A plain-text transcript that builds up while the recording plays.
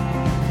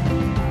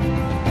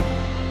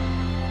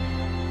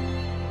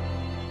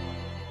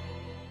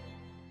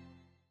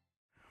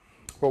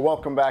Well,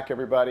 welcome back,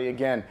 everybody.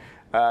 Again,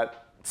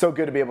 so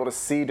good to be able to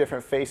see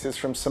different faces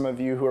from some of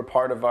you who are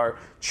part of our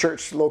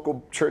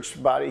local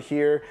church body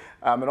here,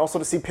 and also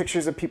to see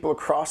pictures of people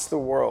across the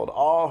world,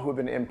 all who have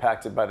been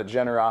impacted by the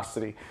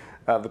generosity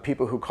of the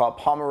people who call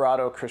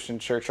Palmerado Christian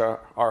Church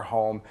our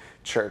home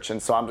church.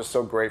 And so I'm just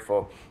so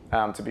grateful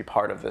to be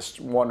part of this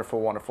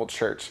wonderful, wonderful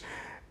church.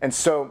 And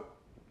so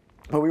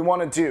what we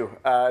want to do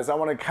is I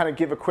want to kind of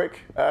give a quick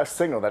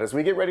signal that as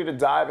we get ready to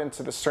dive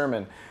into the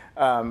sermon,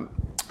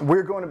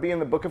 we're going to be in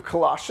the book of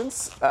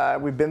Colossians.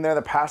 We've been there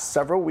the past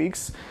several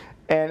weeks.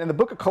 And in the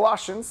book of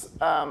Colossians,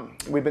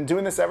 we've been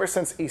doing this ever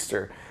since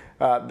Easter.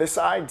 This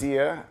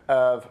idea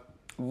of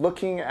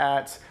looking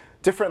at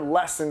different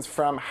lessons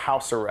from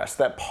house arrest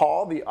that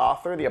Paul, the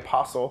author, the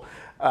apostle,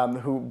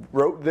 who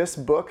wrote this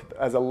book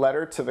as a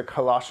letter to the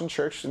Colossian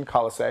church in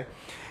Colossae,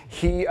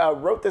 he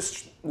wrote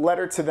this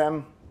letter to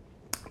them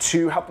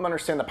to help them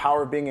understand the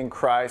power of being in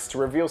Christ, to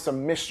reveal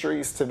some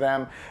mysteries to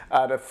them,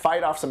 to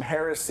fight off some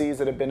heresies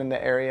that have been in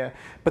the area.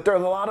 But there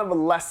are a lot of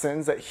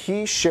lessons that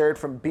he shared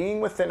from being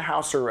within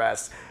house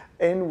arrest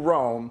in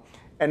Rome,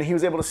 and he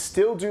was able to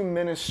still do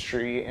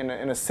ministry in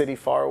a city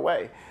far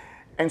away.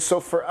 And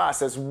so for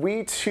us, as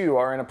we too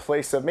are in a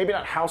place of maybe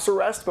not house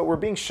arrest, but we're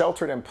being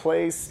sheltered in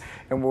place,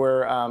 and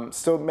we're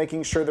still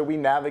making sure that we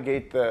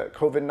navigate the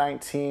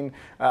COVID-19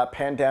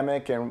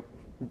 pandemic and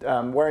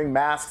wearing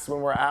masks when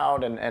we're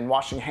out and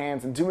washing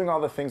hands and doing all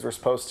the things we're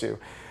supposed to.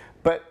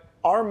 But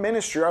our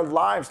ministry, our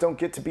lives don't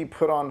get to be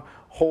put on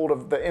hold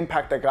of the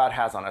impact that God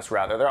has on us,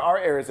 rather. There are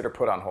areas that are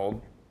put on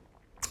hold.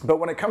 But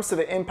when it comes to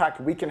the impact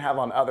we can have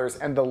on others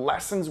and the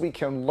lessons we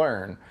can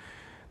learn,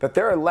 that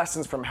there are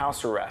lessons from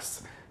house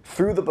arrest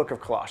through the book of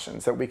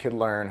Colossians that we could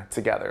learn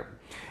together.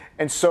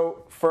 And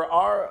so for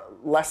our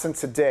lesson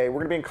today, we're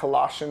going to be in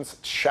Colossians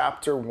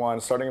chapter 1,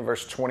 starting in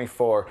verse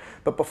 24.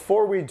 But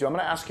before we do, I'm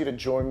going to ask you to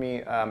join me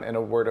in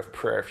a word of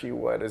prayer, if you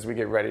would, as we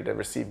get ready to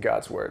receive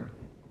God's word.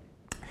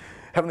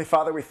 Heavenly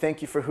Father, we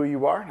thank you for who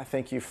you are. I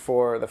thank you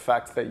for the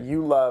fact that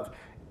you love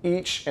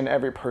each and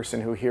every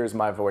person who hears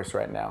my voice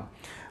right now.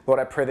 Lord,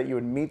 I pray that you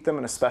would meet them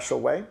in a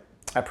special way.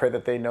 I pray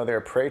that they know they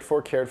are prayed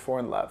for, cared for,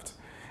 and loved,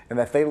 and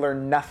that they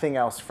learn nothing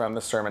else from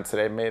the sermon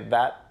today. May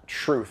that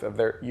truth of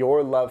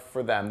your love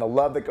for them, the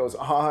love that goes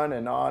on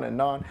and on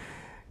and on,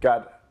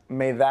 God,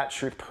 may that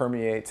truth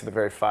permeate to the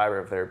very fiber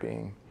of their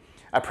being.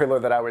 I pray,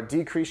 Lord, that I would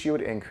decrease, you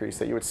would increase,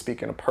 that you would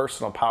speak in a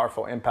personal,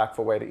 powerful,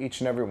 impactful way to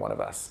each and every one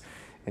of us.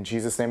 In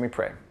Jesus' name we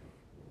pray.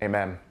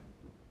 Amen.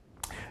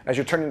 As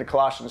you're turning to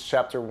Colossians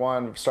chapter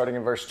 1, starting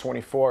in verse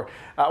 24,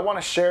 I want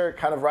to share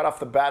kind of right off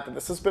the bat that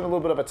this has been a little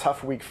bit of a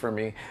tough week for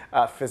me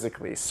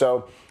physically.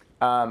 So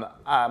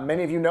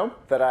many of you know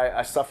that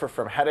I suffer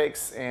from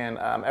headaches and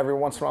every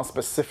once in a while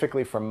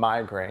specifically from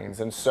migraines.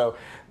 And so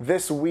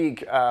this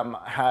week I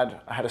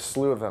had a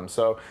slew of them.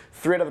 So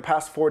 3 out of the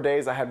past 4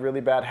 days I had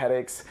really bad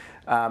headaches.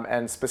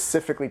 And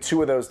specifically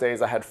 2 of those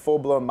days I had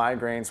full-blown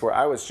migraines where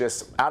I was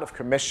just out of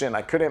commission.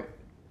 I couldn't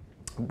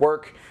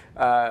work,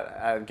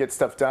 get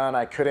stuff done.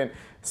 I couldn't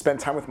spend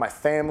time with my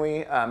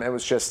family. It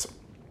was just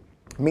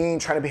me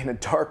trying to be in a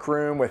dark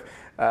room with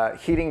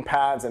heating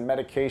pads and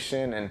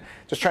medication and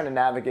just trying to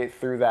navigate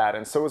through that.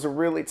 And so it was a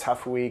really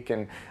tough week,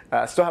 and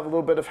still have a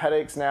little bit of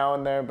headaches now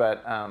and there,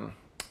 but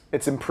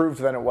it's improved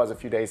than it was a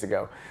few days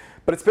ago.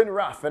 But it's been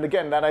rough. And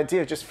again, that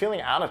idea of just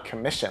feeling out of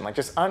commission, like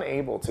just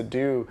unable to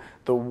do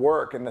the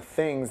work and the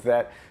things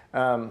that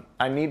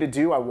I need to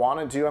do, I want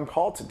to do, I'm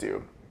called to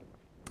do.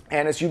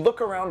 And as you look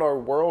around our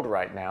world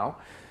right now,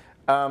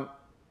 I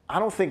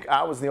don't think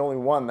I was the only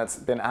one that's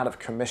been out of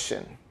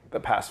commission the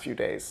past few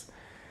days.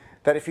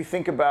 That if you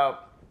think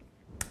about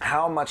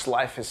how much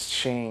life has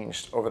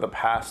changed over the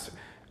past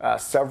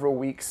several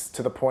weeks,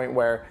 to the point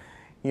where,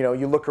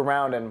 you look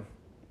around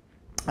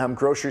and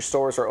grocery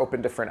stores are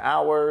open different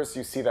hours.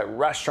 You see that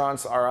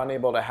restaurants are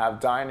unable to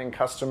have dine-in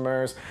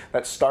customers.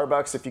 That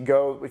Starbucks, if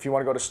you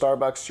want to go to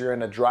Starbucks, you're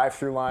in a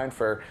drive-through line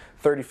for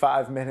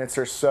 35 minutes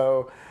or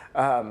so.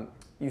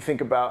 You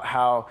think about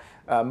how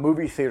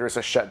movie theaters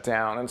are shut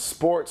down and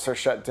sports are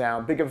shut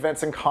down. Big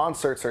events and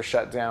concerts are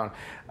shut down.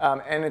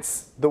 And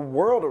it's the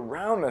world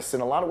around us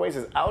in a lot of ways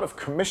is out of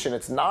commission.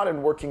 It's not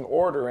in working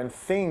order, and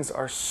things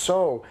are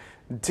so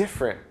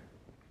different.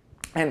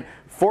 And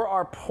for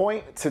our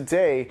point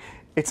today,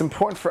 it's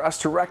important for us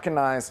to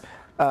recognize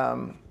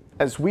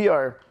as we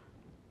are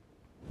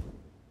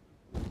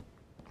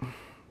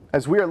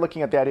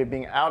looking at the idea of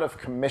being out of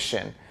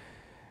commission,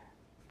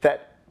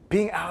 that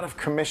being out of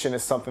commission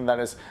is something that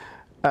is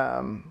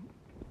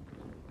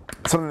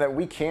something that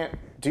we can't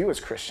do as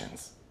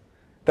Christians.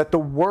 That the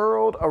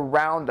world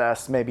around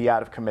us may be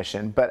out of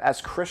commission, but as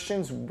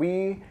Christians,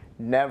 we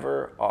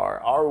never are.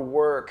 Our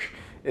work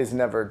is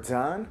never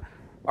done.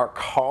 Our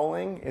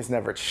calling is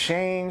never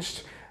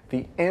changed.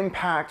 The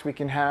impact we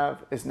can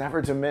have is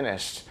never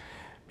diminished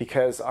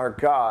because our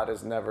God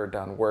is never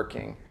done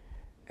working.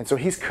 And so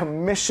he's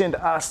commissioned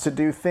us to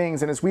do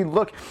things. And as we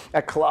look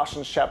at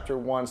Colossians chapter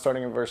 1,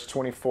 starting in verse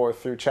 24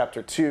 through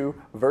chapter 2,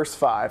 verse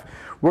 5,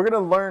 we're going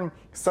to learn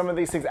some of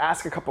these things,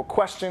 ask a couple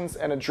questions,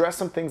 and address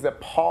some things that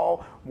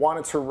Paul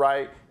wanted to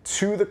write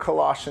to the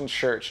Colossian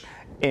church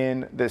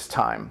in this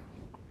time.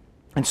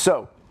 And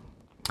so,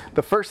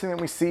 the first thing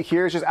that we see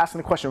here is just asking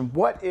the question,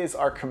 what is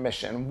our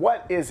commission?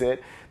 What is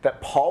it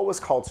that Paul was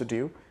called to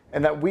do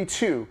and that we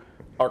too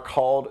are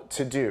called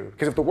to do?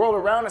 Because if the world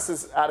around us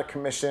is out of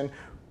commission,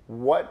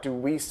 what do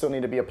we still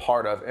need to be a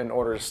part of in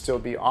order to still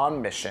be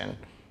on mission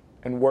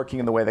and working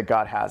in the way that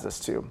God has us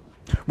to?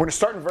 We're going to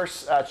start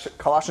in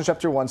Colossians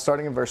chapter 1,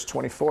 starting in verse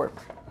 24.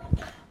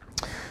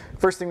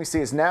 First thing we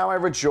see is, now I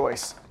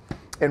rejoice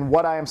in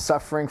what I am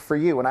suffering for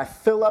you, and I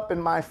fill up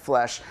in my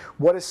flesh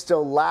what is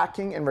still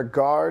lacking in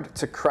regard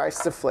to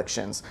Christ's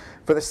afflictions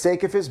for the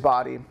sake of his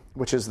body,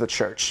 which is the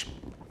church.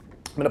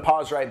 I'm going to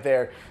pause right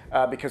there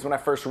because when I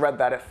first read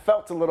that, it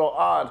felt a little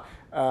odd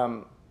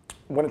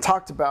when it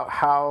talked about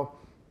how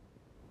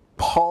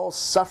Paul's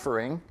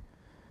suffering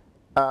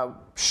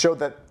showed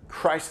that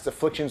Christ's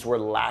afflictions were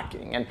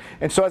lacking.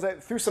 And so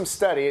through some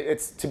study,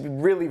 it's to be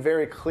really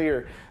very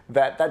clear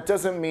that that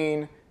doesn't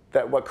mean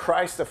that what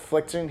Christ's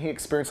affliction he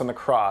experienced on the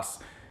cross,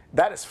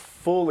 that is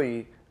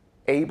fully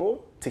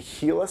able to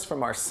heal us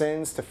from our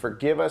sins, to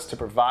forgive us, to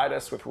provide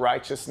us with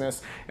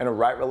righteousness and a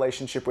right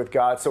relationship with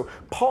God. So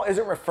Paul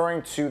isn't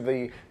referring to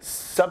the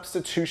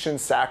substitution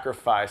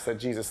sacrifice that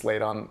Jesus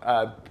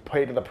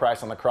paid the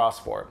price on the cross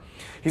for.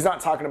 He's not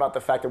talking about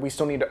the fact that we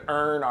still need to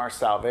earn our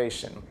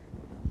salvation,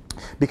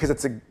 because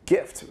it's a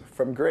gift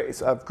from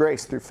grace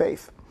through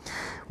faith.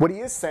 What he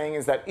is saying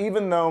is that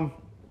even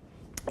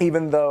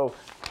though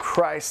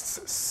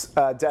Christ's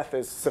death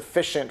is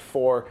sufficient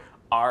for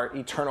our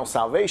eternal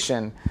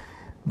salvation,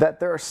 that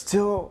there are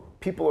still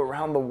people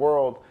around the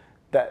world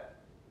that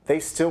they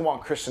still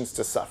want Christians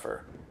to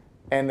suffer.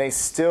 And they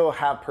still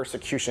have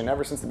persecution.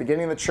 Ever since the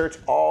beginning of the church,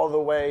 all the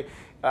way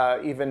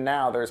even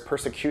now, there's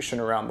persecution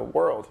around the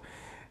world.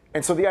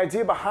 And so the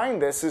idea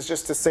behind this is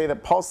just to say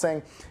that Paul's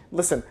saying,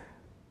 listen,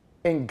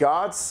 in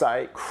God's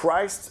sight,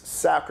 Christ's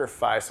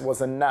sacrifice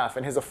was enough,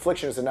 and his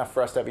affliction is enough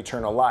for us to have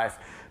eternal life.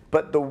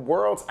 But the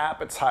world's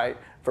appetite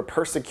for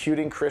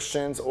persecuting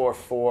Christians or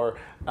for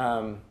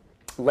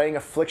laying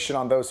affliction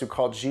on those who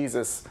call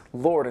Jesus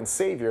Lord and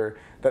Savior,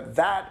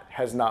 that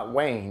has not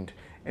waned.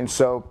 And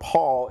so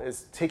Paul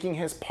is taking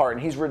his part,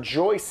 and he's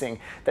rejoicing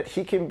that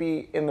he can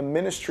be in the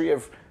ministry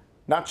of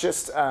not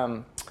just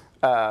the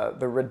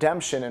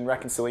redemption and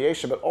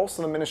reconciliation, but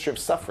also the ministry of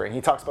suffering.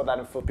 He talks about that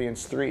in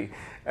Philippians 3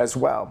 as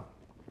well.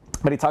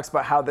 But he talks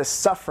about how this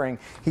suffering,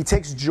 he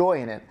takes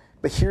joy in it.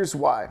 But here's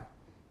why.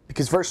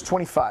 Because verse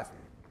 25,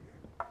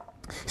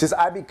 he says,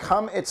 I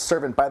become its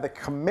servant by the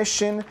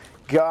commission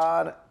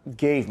God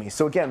gave me.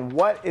 So again,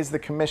 what is the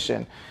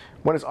commission?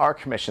 What is our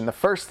commission? The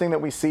first thing that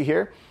we see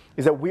here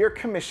is that we are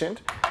commissioned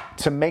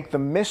to make the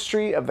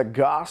mystery of the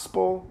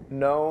gospel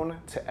known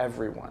to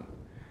everyone.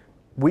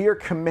 We are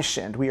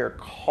commissioned, we are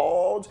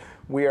called,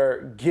 we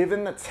are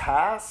given the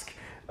task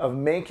of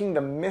making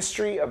the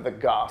mystery of the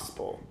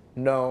gospel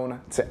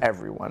known to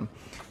everyone.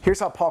 Here's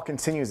how Paul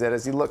continues it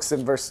as he looks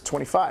in verse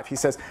 25. He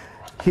says,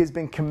 he has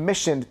been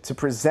commissioned to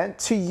present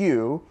to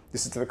you,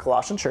 this is to the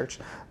Colossian church,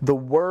 the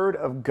word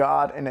of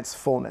God in its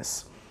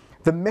fullness.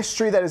 The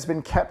mystery that has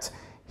been kept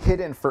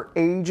hidden for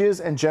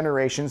ages and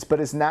generations, but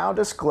is now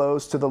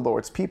disclosed to the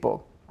Lord's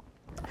people.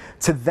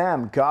 To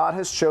them, God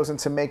has chosen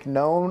to make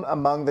known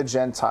among the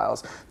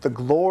Gentiles the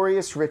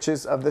glorious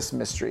riches of this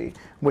mystery,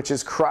 which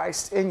is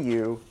Christ in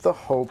you, the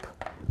hope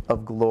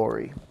of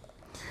glory.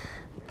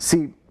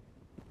 See,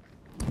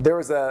 there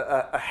was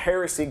a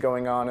heresy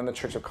going on in the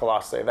church of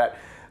Colossae that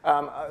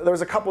there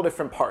was a couple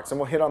different parts, and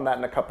we'll hit on that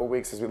in a couple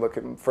weeks as we look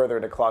further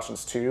into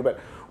Colossians 2. But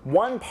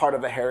one part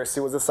of the heresy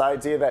was this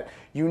idea that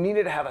you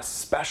needed to have a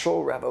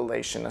special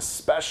revelation,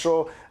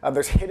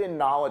 there's hidden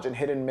knowledge and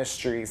hidden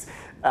mysteries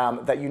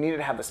that you needed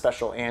to have the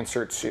special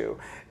answer to.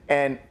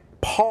 And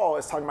Paul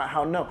is talking about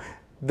how no,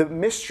 the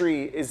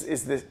mystery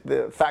is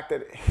the fact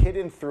that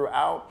hidden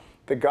throughout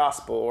the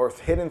gospel or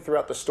hidden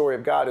throughout the story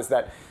of God is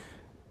that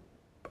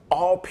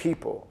all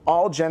people,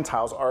 all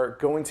Gentiles are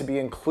going to be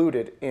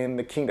included in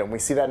the kingdom. We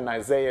see that in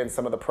Isaiah and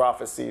some of the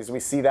prophecies. We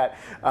see that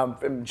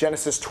in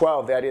Genesis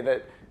 12, the idea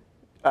that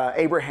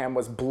Abraham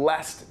was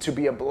blessed to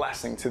be a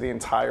blessing to the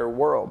entire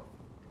world.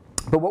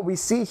 But what we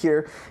see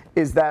here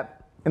is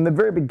that in the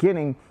very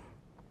beginning,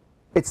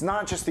 it's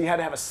not just that you had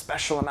to have a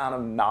special amount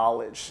of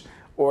knowledge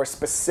or a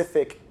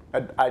specific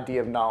idea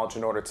of knowledge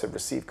in order to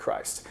receive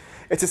Christ.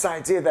 It's this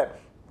idea that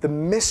the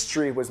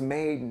mystery was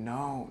made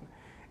known.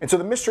 And so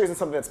the mystery isn't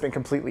something that's been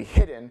completely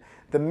hidden.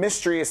 The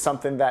mystery is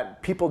something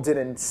that people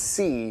didn't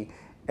see,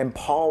 and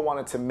Paul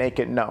wanted to make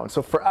it known.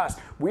 So for us,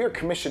 we are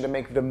commissioned to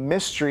make the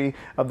mystery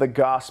of the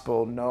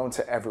gospel known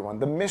to everyone.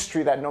 The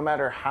mystery that no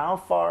matter how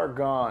far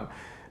gone,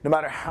 no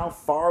matter how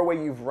far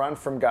away you've run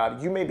from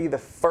God, you may be the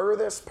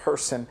furthest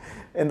person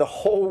in the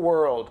whole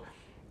world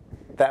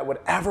that would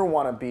ever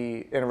want to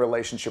be in a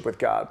relationship with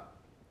God.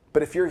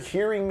 But if you're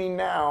hearing me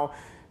now,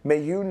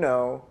 may you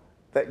know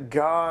that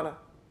God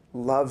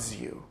loves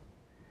you.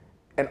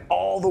 And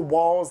all the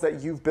walls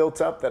that you've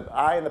built up, that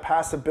I in the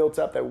past have built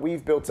up, that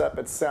we've built up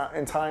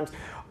in times,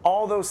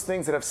 all those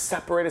things that have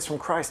separated us from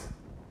Christ,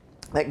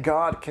 that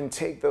God can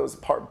take those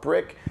apart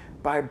brick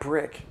by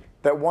brick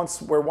That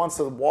where once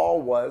a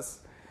wall was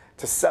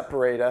to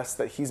separate us,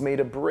 that he's made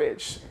a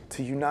bridge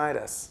to unite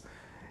us.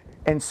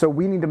 And so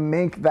we need to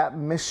make that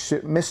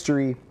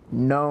mystery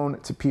known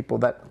to people,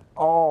 that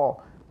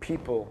all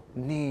people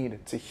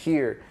need to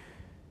hear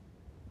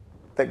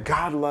that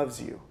God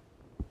loves you,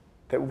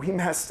 that we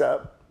messed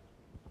up,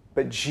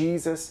 but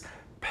Jesus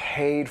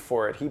paid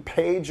for it. He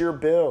paid your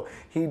bill.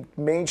 He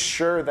made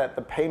sure that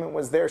the payment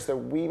was there so that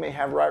we may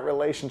have right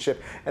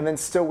relationship. And then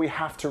still we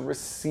have to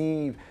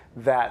receive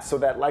that so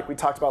that, like we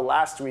talked about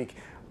last week,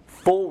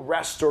 full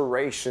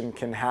restoration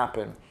can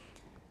happen.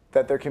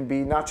 That there can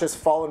be not just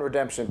fallen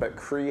redemption, but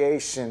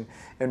creation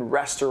and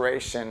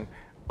restoration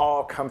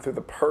all come through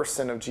the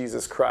person of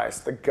Jesus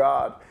Christ, the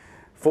God,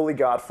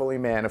 fully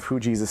man of who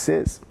Jesus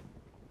is.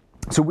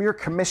 So we are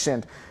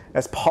commissioned,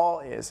 as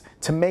Paul is,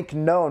 to make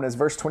known, as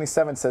verse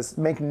 27 says,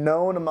 make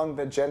known among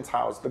the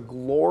Gentiles the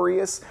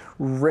glorious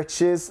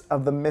riches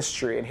of the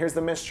mystery. And here's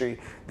the mystery,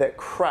 that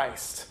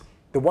Christ,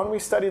 the one we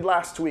studied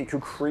last week, who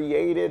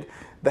created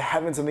the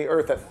heavens and the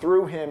earth, that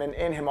through him and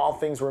in him all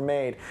things were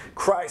made.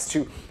 Christ,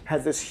 who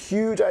has this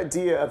huge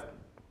idea of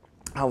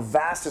how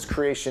vast his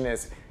creation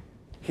is.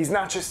 He's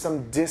not just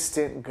some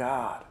distant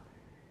God.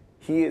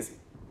 He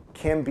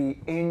can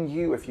be in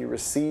you if you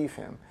receive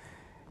him.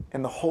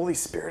 And the Holy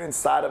Spirit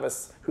inside of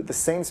us, the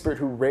same Spirit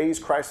who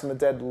raised Christ from the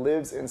dead,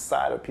 lives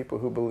inside of people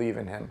who believe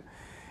in him.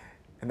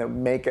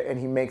 And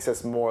he makes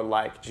us more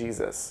like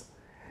Jesus.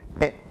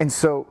 And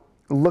so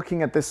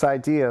looking at this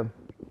idea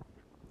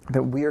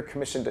that we are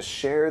commissioned to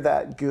share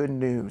that good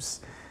news,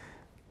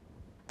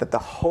 that the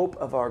hope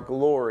of our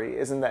glory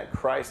isn't that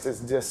Christ is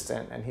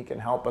distant and he can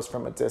help us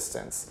from a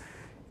distance,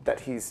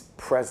 that he's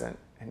present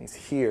and he's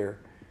here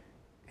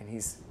and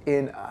he's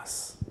in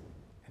us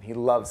and he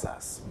loves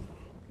us.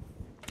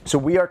 So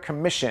we are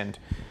commissioned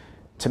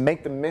to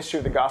make the mystery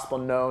of the gospel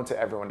known to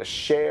everyone, to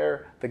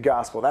share the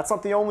gospel. That's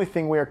not the only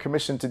thing we are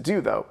commissioned to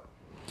do, though.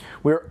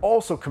 We are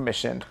also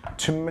commissioned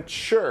to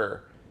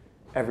mature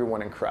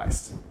everyone in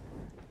Christ.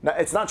 Now,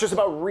 it's not just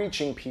about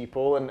reaching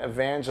people and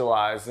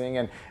evangelizing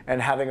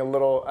and having a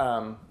little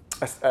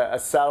a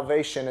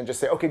salvation and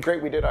just say, okay,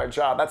 great, we did our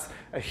job. That's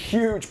a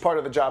huge part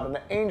of the job, and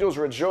the angels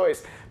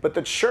rejoice. But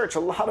the church, a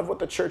lot of what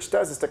the church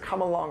does is to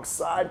come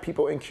alongside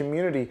people in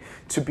community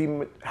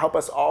to help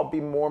us all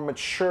be more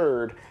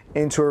matured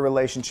into a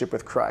relationship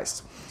with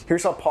Christ.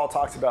 Here's how Paul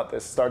talks about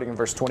this, starting in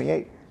verse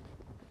 28.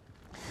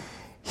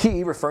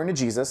 He, referring to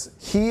Jesus,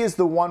 he is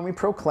the one we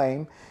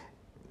proclaim,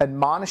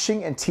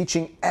 admonishing and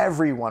teaching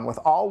everyone with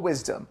all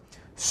wisdom,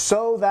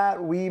 so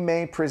that we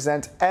may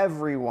present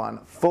everyone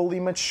fully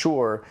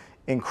mature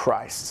in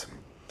Christ.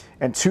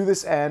 And to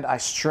this end, I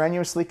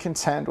strenuously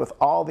contend with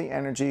all the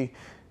energy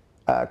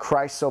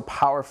Christ so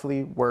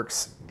powerfully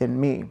works in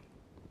me.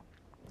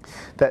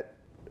 That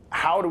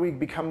how do we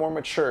become more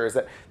mature? Is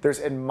that there's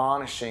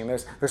admonishing,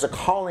 there's a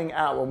calling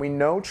out. When we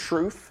know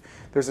truth,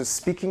 there's a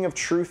speaking of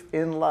truth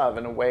in love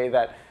in a way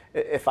that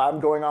if I'm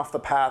going off the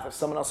path, if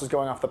someone else is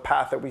going off the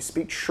path, that we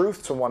speak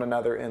truth to one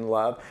another in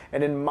love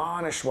and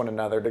admonish one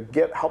another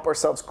to help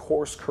ourselves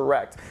course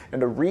correct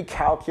and to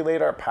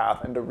recalculate our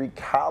path and to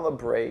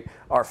recalibrate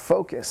our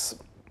focus.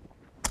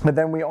 But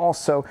then we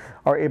also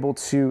are able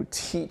to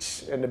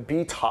teach and to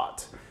be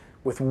taught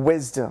with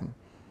wisdom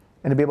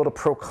and to be able to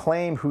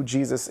proclaim who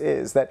Jesus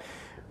is. That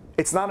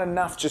it's not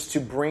enough just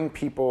to bring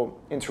people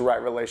into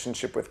right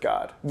relationship with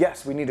God.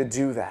 Yes, we need to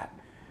do that.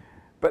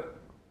 But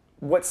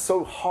what's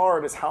so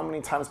hard is how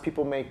many times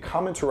people may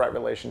come into right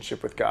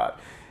relationship with God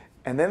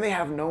and then they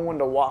have no one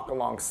to walk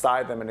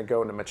alongside them and to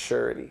go into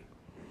maturity.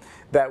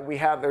 That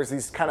there's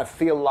these kind of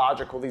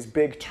theological, these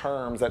big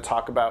terms that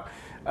talk about,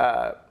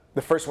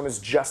 the first one is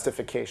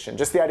justification.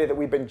 Just the idea that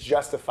we've been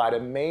justified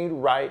and made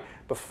right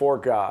before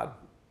God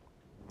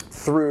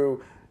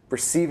through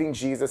receiving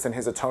Jesus and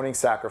his atoning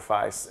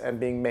sacrifice and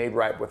being made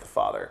right with the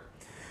Father.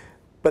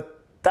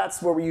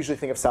 That's where we usually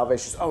think of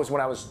salvation. Is when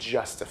I was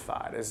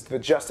justified, is the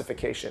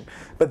justification.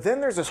 But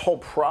then there's this whole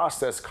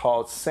process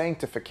called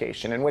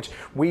sanctification, in which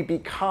we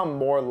become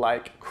more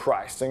like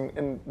Christ,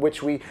 in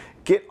which we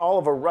get all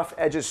of our rough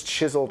edges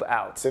chiseled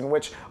out, in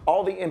which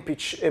all the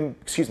impurities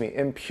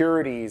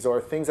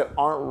or things that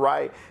aren't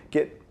right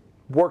get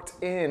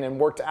worked in and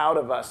worked out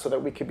of us so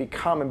that we could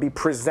become and be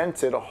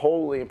presented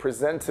holy,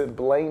 presented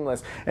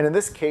blameless, and in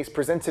this case,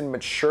 presented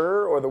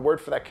mature, or the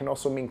word for that can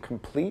also mean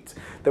complete,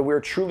 that we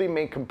are truly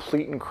made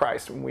complete in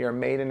Christ when we are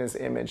made in his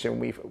image and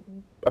we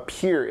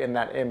appear in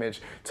that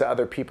image to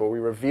other people. We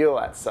reveal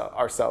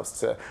ourselves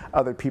to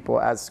other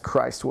people as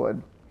Christ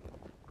would.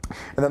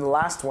 And then the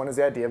last one is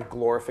the idea of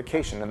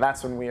glorification, and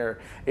that's when we are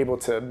able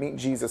to meet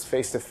Jesus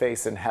face to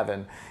face in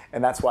heaven,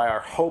 and that's why our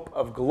hope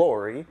of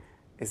glory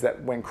is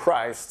that when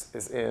Christ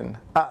is in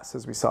us,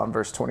 as we saw in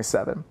verse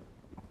 27.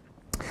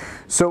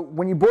 So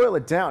when you boil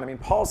it down,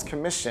 Paul's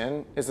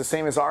commission is the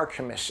same as our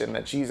commission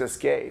that Jesus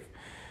gave,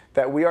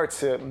 that we are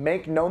to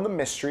make known the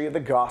mystery of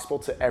the gospel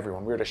to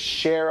everyone. We are to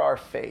share our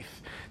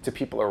faith to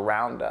people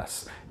around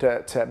us,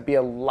 to be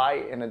a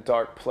light in a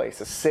dark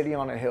place, a city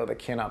on a hill that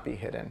cannot be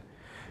hidden.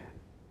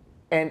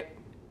 And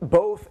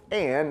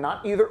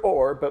not either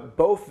or, but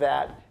both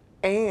that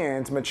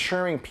and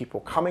maturing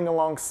people, coming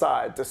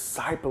alongside,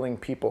 discipling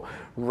people,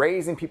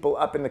 raising people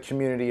up in the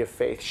community of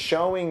faith,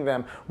 showing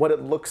them what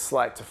it looks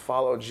like to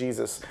follow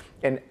Jesus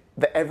in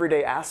the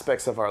everyday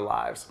aspects of our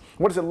lives.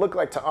 What does it look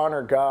like to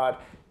honor God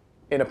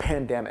in a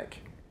pandemic?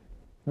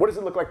 What does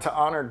it look like to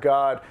honor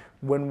God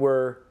when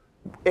we're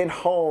in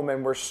home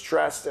and we're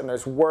stressed and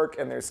there's work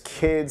and there's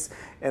kids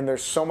and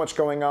there's so much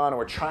going on and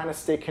we're trying to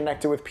stay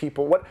connected with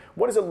people? What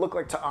does it look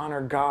like to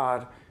honor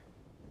God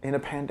in a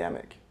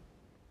pandemic?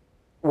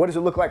 What does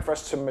it look like for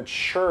us to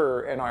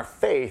mature in our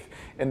faith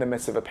in the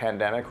midst of a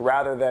pandemic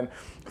rather than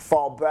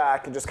fall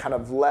back and just kind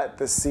of let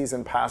this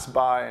season pass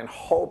by and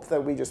hope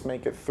that we just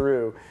make it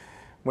through,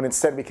 when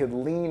instead we could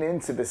lean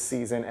into this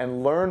season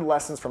and learn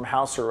lessons from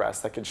house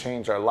arrest that could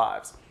change our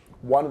lives?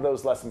 One of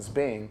those lessons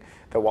being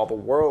that while the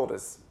world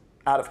is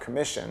out of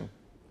commission,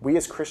 we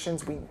as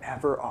Christians, we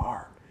never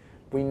are.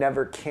 We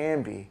never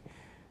can be,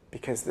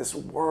 because this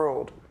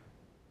world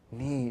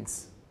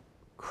needs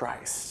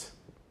Christ.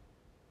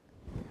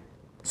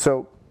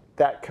 So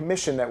that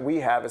commission that we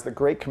have is the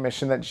great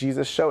commission that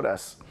Jesus showed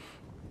us.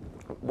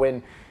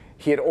 When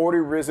he had already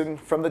risen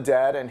from the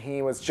dead and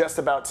he was just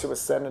about to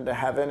ascend into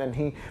heaven, and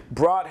he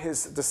brought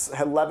his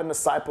 11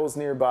 disciples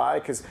nearby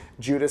because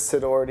Judas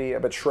had already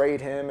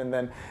betrayed him and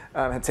then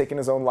had taken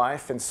his own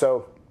life. And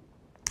so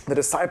the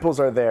disciples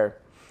are there.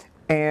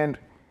 And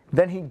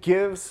then he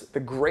gives the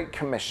Great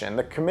Commission,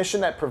 the commission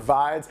that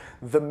provides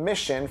the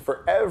mission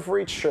for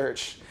every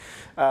church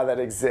that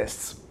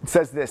exists. It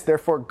says this: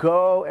 therefore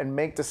go and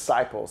make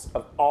disciples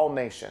of all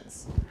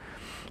nations,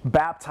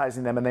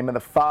 baptizing them in the name of the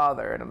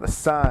Father and of the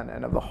Son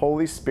and of the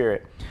Holy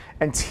Spirit,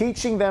 and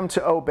teaching them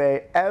to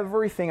obey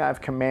everything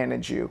I've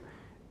commanded you.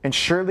 And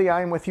surely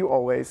I am with you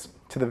always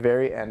to the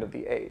very end of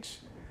the age.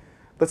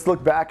 Let's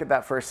look back at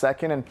that for a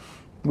second, and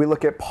we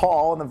look at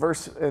Paul in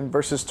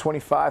verses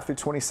 25 through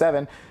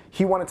 27.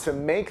 He wanted to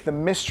make the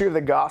mystery of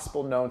the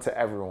gospel known to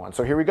everyone.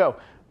 So here we go.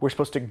 We're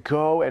supposed to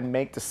go and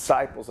make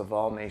disciples of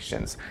all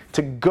nations,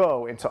 to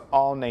go into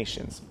all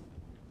nations.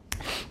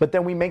 But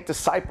then we make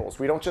disciples.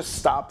 We don't just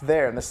stop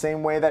there. In the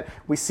same way that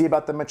we see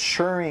about the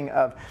maturing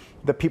of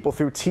the people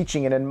through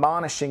teaching and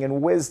admonishing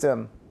and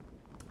wisdom,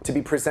 to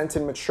be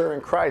presented mature in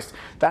Christ.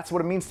 That's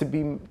what it means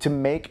to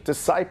make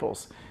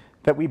disciples.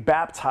 That we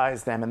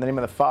baptize them in the name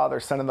of the Father,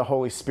 Son, and the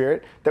Holy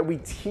Spirit. That we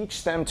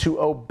teach them to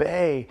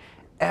obey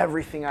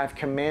everything I've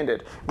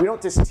commanded. We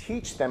don't just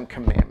teach them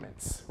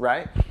commandments,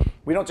 right?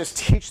 We don't just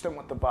teach them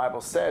what the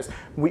Bible says.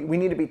 We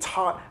need to be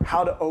taught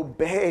how to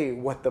obey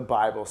what the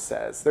Bible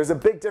says. There's a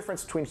big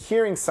difference between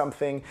hearing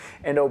something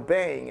and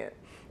obeying it.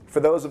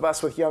 For those of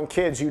us with young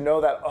kids, you know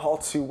that all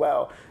too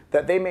well.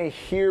 That they may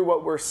hear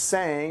what we're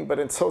saying, but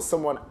until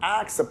someone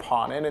acts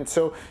upon it,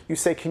 until you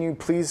say, can you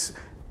please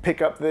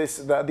pick up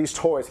these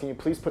toys? Can you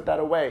please put that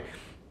away?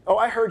 Oh,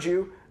 I heard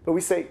you. But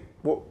we say,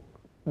 well,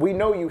 we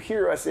know you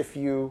hear us if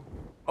you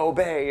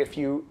obey, if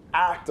you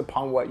act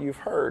upon what you've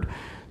heard.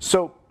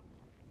 So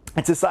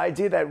it's this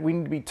idea that we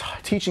need to be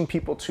teaching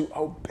people to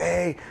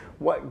obey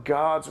what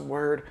God's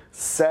word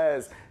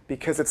says,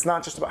 because it's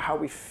not just about how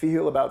we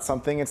feel about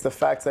something. It's the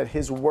fact that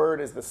his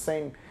word is the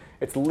same.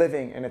 It's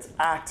living and it's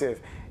active.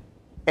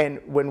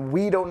 And when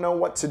we don't know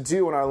what to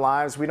do in our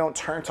lives, we don't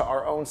turn to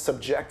our own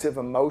subjective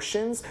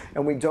emotions,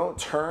 and we don't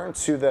turn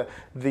to the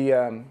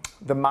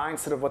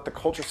mindset of what the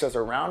culture says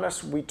around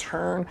us. We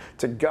turn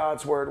to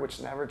God's word, which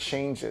never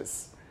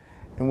changes.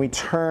 And we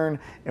turn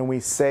and we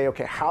say,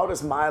 okay, how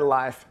does my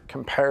life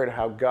compare to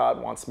how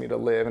God wants me to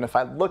live? And if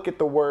I look at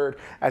the word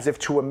as if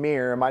to a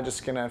mirror, am I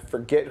just going to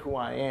forget who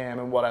I am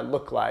and what I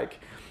look like?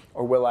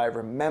 Or will I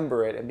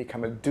remember it and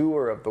become a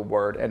doer of the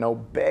word, an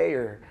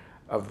obeyer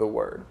of the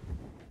word?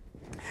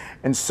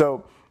 And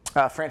so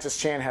Francis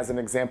Chan has an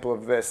example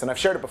of this, and I've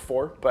shared it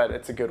before, but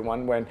it's a good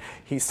one, when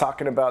he's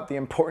talking about the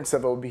importance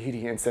of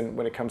obedience and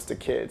when it comes to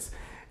kids,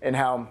 and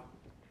how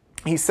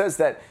he says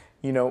that,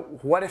 you know,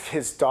 what if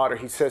he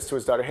says to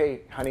his daughter,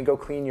 hey, honey, go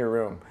clean your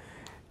room.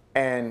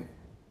 And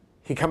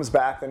he comes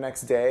back the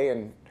next day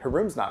and her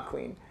room's not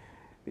clean.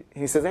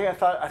 He says, hey, I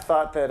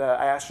thought that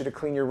I asked you to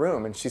clean your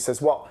room. And she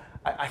says, well,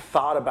 I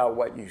thought about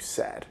what you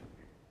said.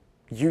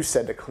 You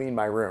said to clean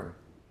my room.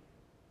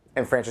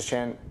 And Francis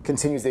Chan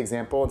continues the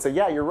example and says,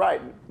 yeah, you're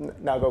right.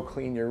 Now go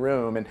clean your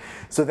room. And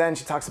so then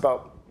she talks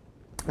about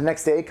the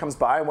next day comes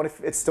by, and what if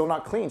it's still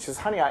not clean? She says,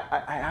 honey, I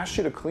asked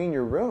you to clean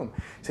your room.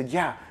 He said,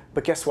 yeah,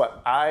 but guess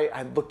what?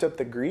 I looked up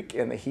the Greek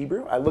and the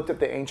Hebrew. I looked up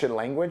the ancient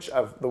language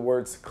of the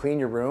words clean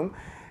your room.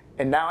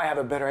 And now I have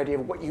a better idea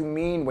of what you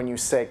mean when you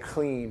say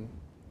clean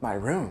my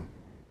room.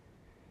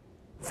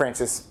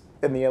 Francis,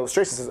 in the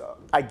illustration, says,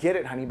 I get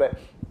it, honey, but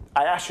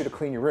I asked you to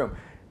clean your room.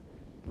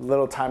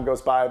 Little time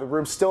goes by, the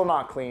room's still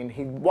not clean.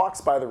 He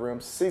walks by the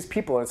room, sees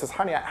people, and says,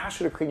 honey, I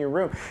asked you to clean your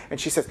room. And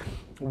she says,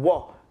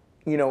 well,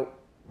 you know,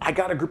 I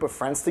got a group of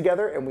friends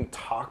together and we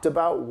talked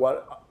about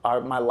what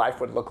my life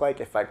would look like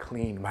if I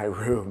cleaned my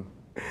room.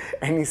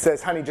 And he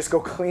says, honey, just go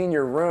clean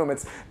your room.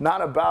 It's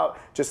not about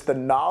just the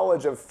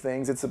knowledge of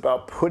things. It's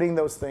about putting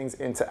those things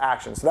into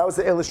action. So that was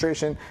the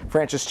illustration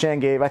Francis Chan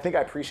gave. I think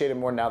I appreciate it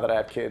more now that I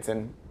have kids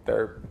and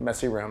their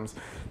messy rooms.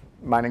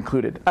 mine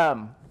included.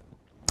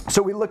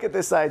 So we look at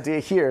this idea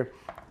here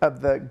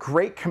of the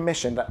Great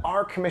Commission, that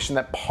our commission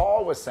that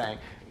Paul was saying,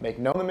 make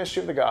known the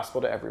mystery of the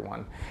gospel to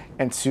everyone,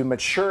 and to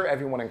mature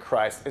everyone in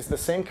Christ, is the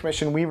same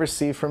commission we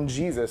received from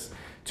Jesus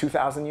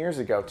 2,000 years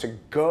ago, to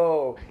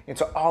go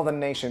into all the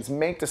nations,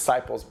 make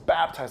disciples,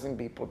 baptizing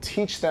people,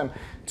 teach them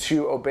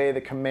to obey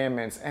the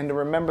commandments, and to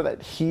remember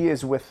that he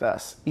is with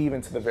us even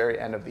to the very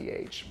end of the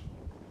age.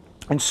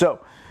 And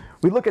so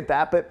we look at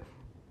that, but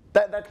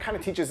that kind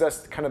of teaches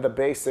us kind of the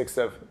basics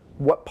of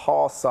what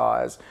Paul saw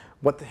as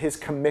what his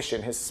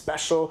commission, his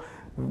special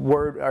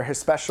word, or his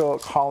special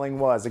calling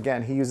was.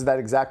 Again, he uses that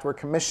exact word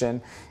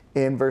commission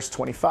in verse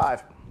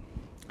 25.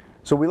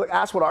 So we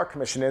ask what our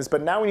commission is,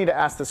 but now we need to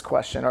ask this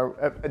question,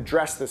 or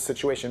address this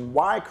situation.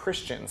 Why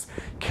Christians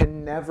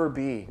can never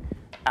be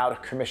out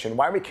of commission.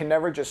 Why we can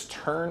never just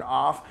turn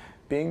off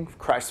being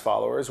Christ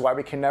followers. Why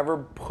we can never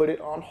put it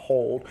on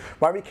hold.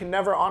 Why we can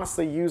never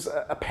honestly use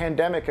a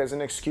pandemic as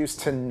an excuse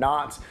to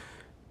not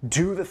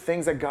do the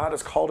things that God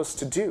has called us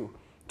to do.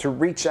 To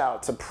reach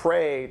out, to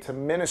pray, to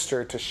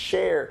minister, to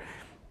share.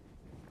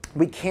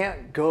 We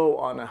can't go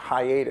on a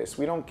hiatus.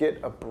 We don't get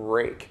a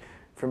break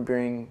from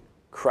being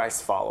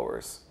Christ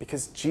followers,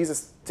 because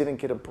Jesus didn't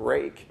get a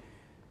break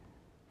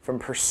from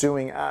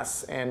pursuing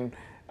us and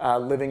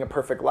living a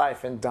perfect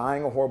life and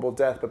dying a horrible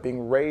death, but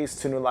being raised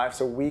to new life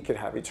so we could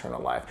have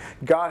eternal life.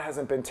 God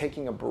hasn't been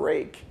taking a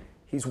break.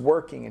 He's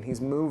working and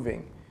he's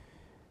moving.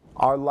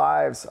 Our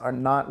lives are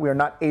not, we are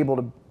not able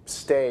to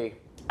stay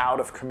out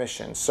of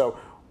commission. So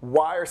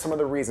why are some of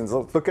the reasons?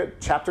 Let's look at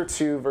chapter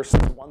 2,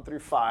 verses 1 through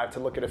 5 to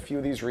look at a few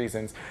of these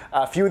reasons.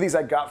 A few of these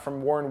I got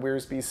from Warren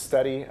Wiersbe's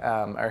study,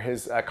 or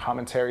his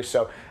commentary.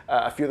 So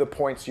a few of the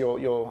points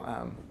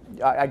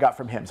I got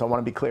from him, so I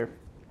want to be clear.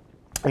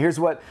 Here's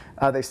what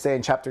they say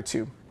in chapter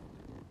 2.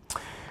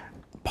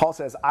 Paul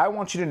says, I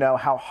want you to know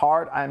how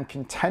hard I am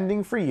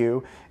contending for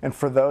you and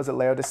for those at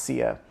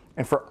Laodicea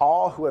and for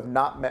all who have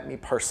not met me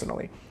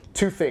personally.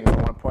 Two things I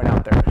want to point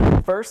out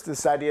there. First,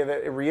 this idea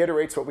that it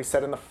reiterates what we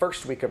said in the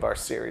first week of our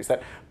series,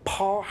 that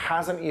Paul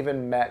hasn't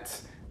even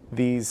met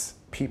these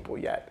people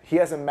yet. He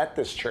hasn't met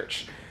this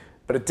church.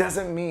 But it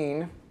doesn't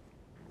mean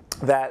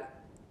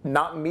that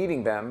not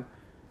meeting them,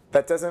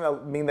 that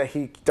doesn't mean that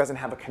he doesn't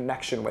have a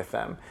connection with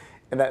them.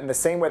 And that in the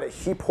same way that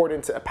he poured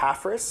into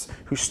Epaphras,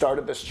 who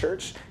started this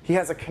church, he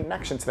has a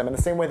connection to them. In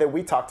the same way that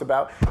we talked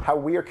about how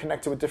we are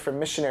connected with different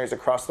missionaries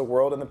across the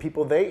world and the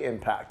people they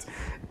impact.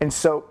 And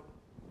so,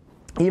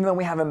 even though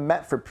we haven't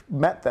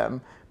met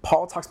them,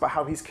 Paul talks about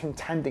how he's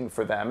contending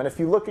for them. And if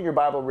you look at your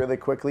Bible really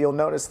quickly, you'll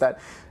notice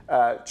that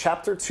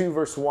chapter 2,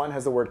 verse 1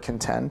 has the word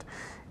contend.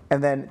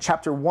 And then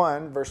chapter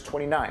 1, verse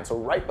 29, so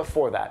right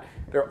before that,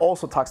 there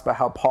also talks about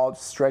how Paul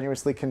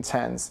strenuously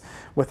contends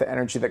with the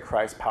energy that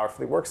Christ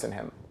powerfully works in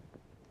him.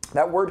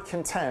 That word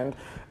contend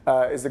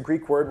is the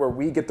Greek word where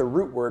we get the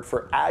root word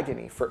for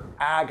agony, for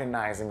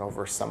agonizing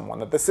over someone.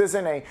 That this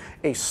isn't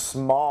a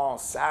small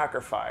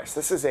sacrifice.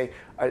 This is a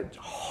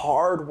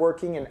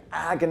hard-working and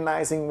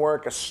agonizing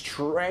work, a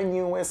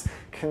strenuous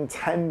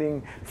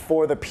contending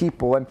for the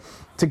people. And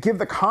to give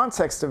the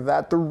context of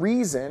that, the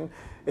reason,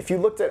 if you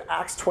looked at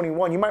Acts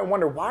 21, you might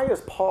wonder, why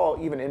is Paul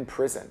even in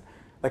prison?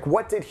 Like,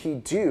 what did he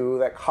do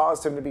that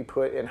caused him to be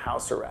put in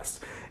house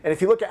arrest? And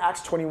if you look at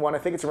Acts 21, I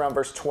think it's around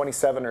verse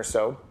 27 or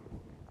so,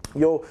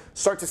 you'll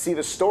start to see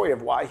the story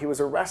of why he was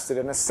arrested.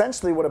 And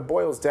essentially what it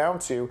boils down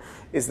to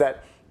is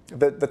that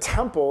the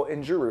temple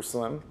in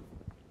Jerusalem,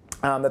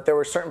 that there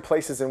were certain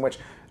places in which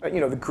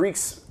the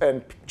Greeks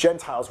and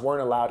Gentiles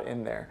weren't allowed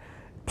in there.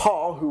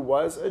 Paul, who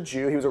was a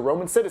Jew, he was a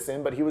Roman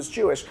citizen, but he was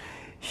Jewish,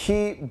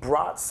 he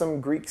brought some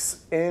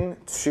Greeks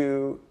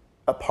into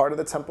a part of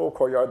the temple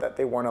courtyard that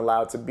they weren't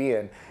allowed to be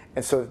in.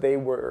 And so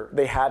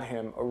they had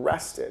him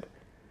arrested.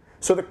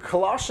 So the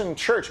Colossian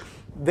church,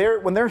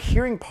 when they're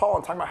hearing Paul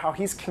and talking about how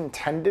he's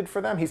contended for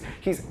them,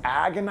 he's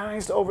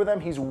agonized over them,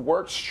 he's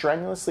worked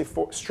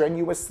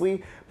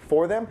strenuously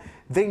for them,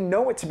 they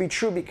know it to be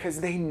true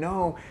because they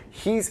know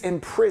he's in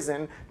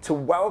prison to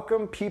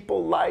welcome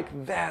people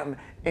like them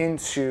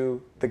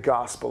into the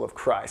gospel of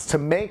Christ, to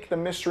make the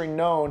mystery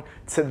known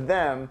to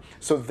them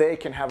so they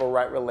can have a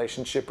right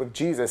relationship with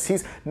Jesus.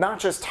 He's not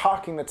just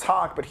talking the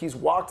talk, but he's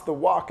walked the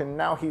walk, and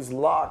now he's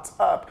locked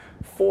up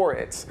for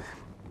it.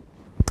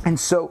 And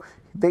so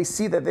they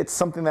see that it's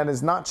something that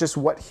is not just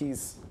what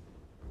he's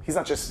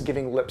not just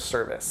giving lip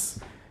service.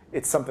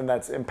 It's something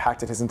that's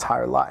impacted his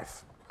entire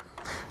life.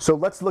 So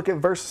let's look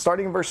at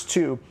starting in verse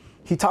 2.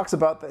 He talks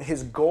about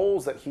his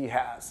goals that he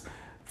has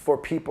for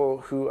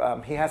people who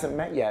he hasn't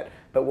met yet,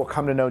 but will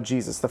come to know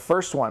Jesus. The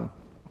first one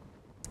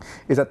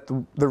is that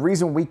the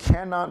reason we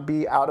cannot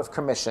be out of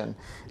commission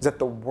is that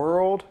the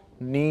world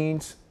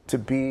needs to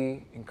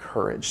be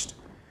encouraged.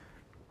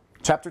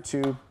 Chapter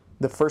 2,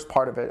 the first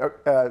part of it,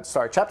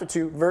 chapter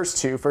 2,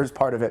 verse 2, first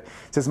part of it,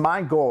 says,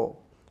 my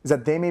goal is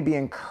that they may be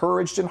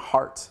encouraged in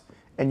heart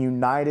and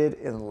united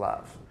in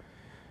love.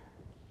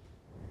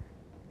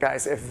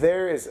 Guys, if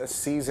there is a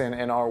season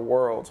in our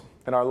world,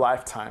 in our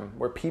lifetime,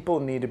 where people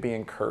need to be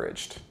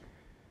encouraged,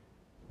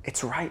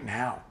 it's right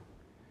now.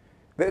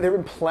 There have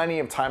been plenty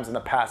of times in the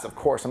past, of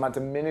course. I'm not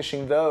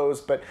diminishing those,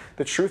 but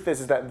the truth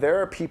is that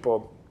there are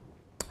people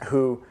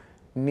who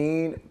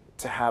need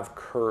to have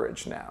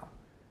courage now.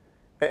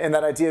 And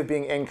that idea of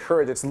being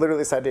encouraged, it's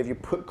literally this idea of you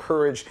put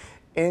courage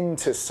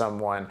into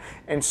someone.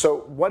 And so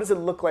what does it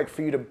look like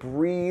for you to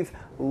breathe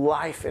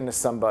life into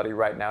somebody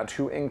right now,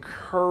 to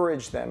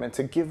encourage them and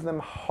to give them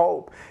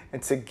hope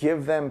and to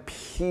give them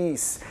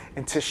peace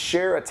and to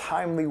share a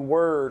timely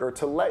word or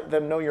to let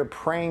them know you're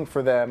praying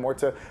for them or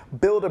to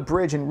build a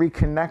bridge and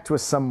reconnect with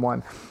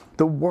someone?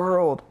 The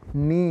world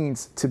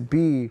needs to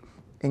be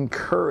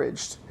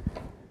encouraged.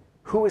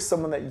 Who is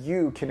someone that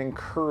you can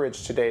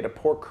encourage today, to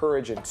pour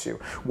courage into?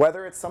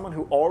 Whether it's someone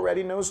who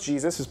already knows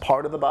Jesus, is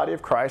part of the body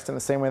of Christ, in the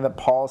same way that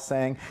Paul's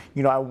saying,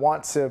 I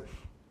want to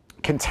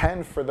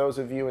contend for those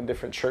of you in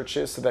different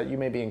churches so that you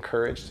may be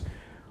encouraged.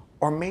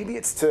 Or maybe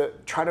it's to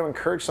try to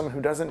encourage someone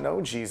who doesn't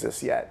know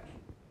Jesus yet,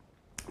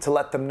 to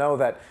let them know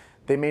that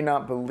they may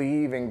not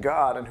believe in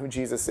God and who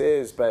Jesus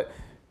is, but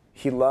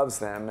he loves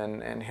them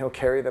and he'll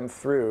carry them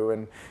through,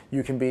 and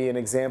you can be an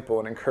example,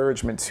 an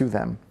encouragement to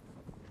them.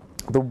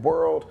 The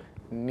world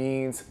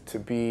needs to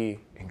be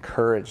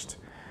encouraged.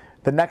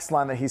 The next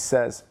line that he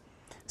says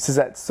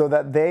that so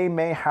that they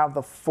may have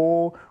the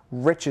full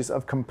riches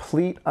of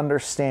complete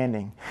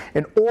understanding,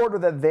 in order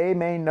that they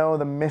may know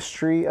the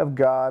mystery of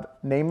God,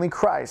 namely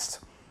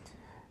Christ,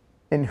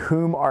 in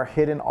whom are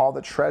hidden all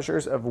the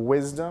treasures of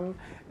wisdom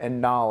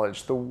and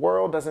knowledge. The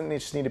world doesn't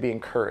just need to be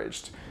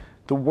encouraged.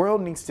 The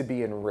world needs to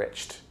be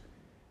enriched.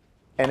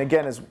 And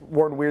again, as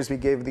Warren Wiersbe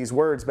gave these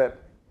words,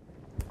 but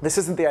this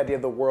isn't the idea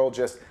of the world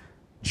just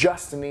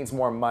needs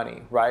more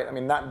money, right? I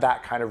mean, not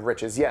that kind of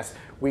riches. Yes,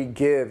 we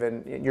give,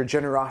 and your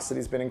generosity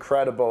has been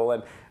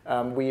incredible,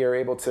 and we are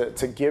able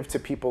to give to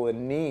people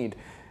in need.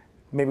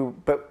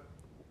 But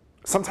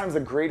sometimes the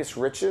greatest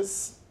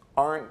riches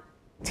aren't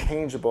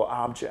tangible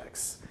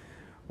objects,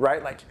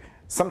 right? Like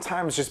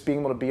sometimes just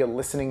being able to be a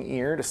listening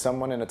ear to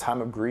someone in a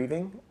time of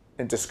grieving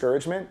and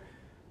discouragement,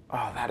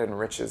 that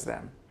enriches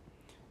them.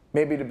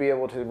 Maybe to be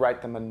able to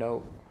write them a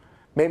note.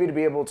 Maybe to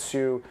be able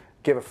to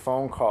give a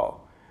phone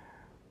call.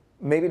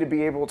 Maybe to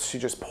be able to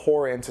just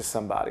pour into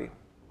somebody.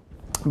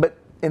 But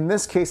in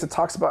this case, it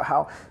talks about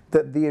how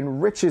the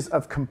enriches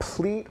of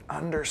complete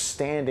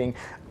understanding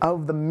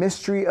of the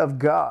mystery of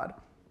God,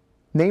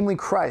 namely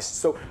Christ.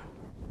 So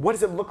what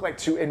does it look like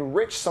to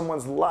enrich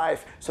someone's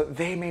life so that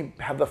they may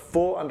have the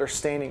full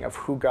understanding of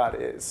who God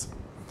is?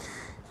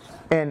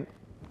 And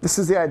this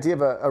is the idea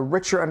of a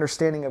richer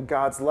understanding of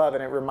God's love.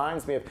 And it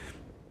reminds me of,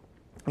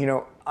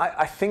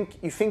 I think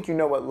you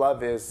know what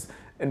love is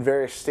in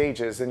various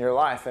stages in your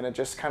life, and it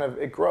just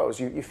it grows.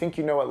 You think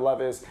you know what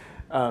love is,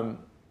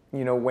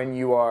 when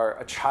you are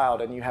a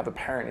child and you have a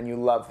parent and you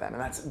love them,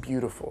 and that's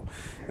beautiful.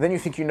 And then you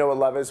think you know what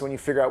love is when you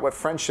figure out what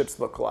friendships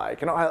look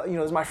like. This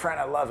is my friend,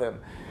 I love him.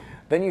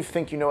 Then you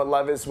think you know what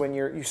love is when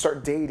you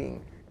start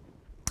dating.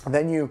 And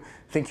then you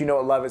think you know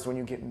what love is when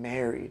you get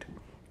married.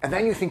 And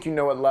then you think you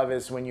know what love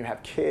is when you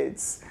have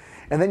kids.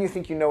 And then you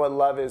think you know what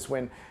love is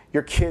when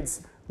your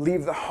kids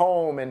leave the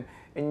home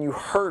and you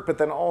hurt, but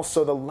then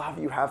also the love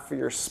you have for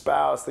your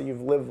spouse, that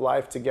you've lived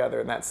life together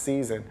in that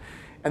season.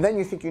 And then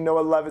you think you know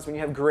what love is when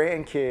you have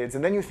grandkids.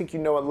 And then you think you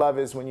know what love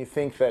is when you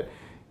think that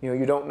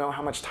you don't know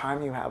how much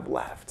time you have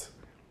left.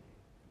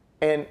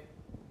 And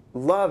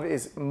love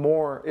is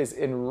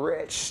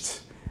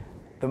enriched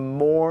the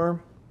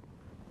more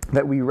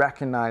that we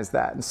recognize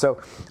that. And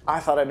so I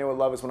thought I knew what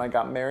love is when I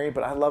got married,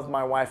 but I love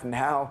my wife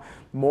now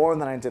more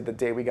than I did the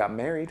day we got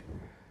married.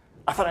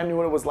 I thought I knew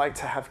what it was like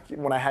to have,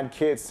 when I had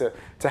kids,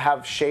 to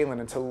have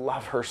Shaylin and to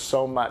love her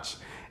so much.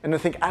 And to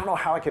think, I don't know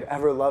how I could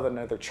ever love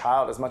another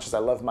child as much as I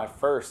love my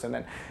first. And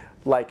then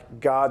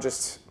God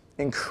just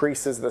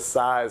increases the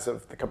size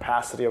of the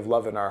capacity of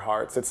love in our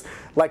hearts. It's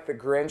like the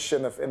Grinch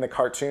in the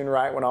cartoon,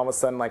 right? When all of a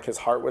sudden his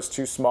heart was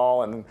too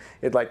small and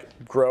it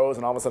grows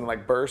and all of a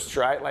sudden bursts,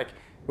 right?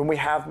 When we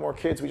have more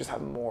kids, we just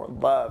have more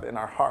love in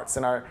our hearts,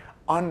 and our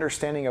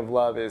understanding of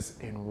love is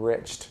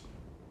enriched.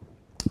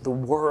 The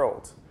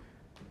world,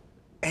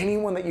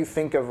 anyone that you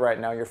think of right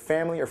now, your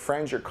family, your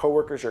friends, your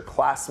coworkers, your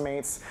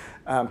classmates,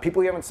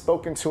 people you haven't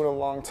spoken to in a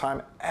long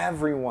time,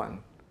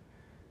 everyone's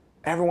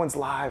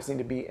lives need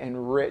to be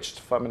enriched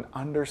from an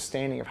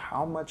understanding of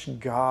how much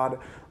God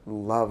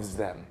loves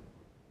them.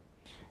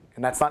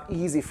 And that's not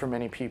easy for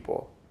many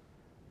people.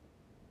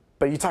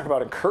 But you talk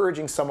about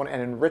encouraging someone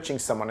and enriching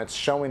someone. It's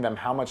showing them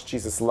how much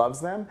Jesus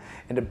loves them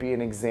and to be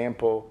an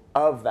example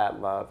of that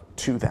love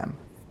to them.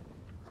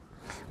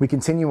 We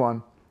continue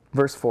on,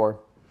 verse 4.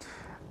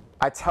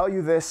 I tell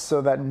you this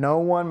so that no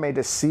one may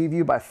deceive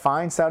you by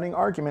fine-sounding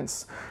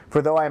arguments.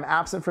 For though I am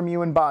absent from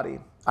you in body,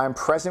 I am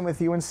present with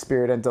you in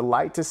spirit and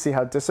delight to see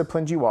how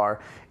disciplined you are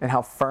and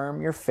how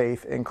firm your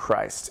faith in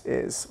Christ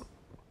is.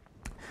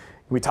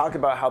 We talk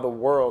about how the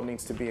world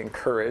needs to be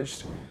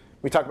encouraged.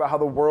 We talk about how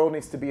the world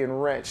needs to be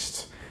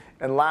enriched.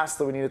 And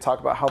lastly, we need to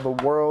talk about how the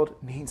world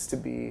needs to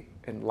be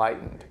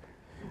enlightened.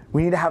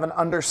 We need to have an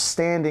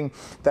understanding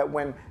that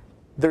when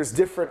there's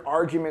different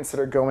arguments that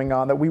are going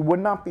on, that we would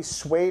not be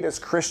swayed as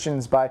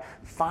Christians by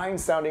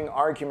fine-sounding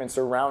arguments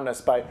around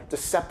us, by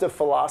deceptive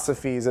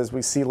philosophies, as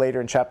we see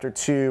later in chapter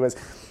 2, as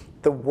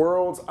the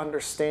world's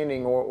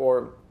understanding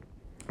or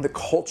the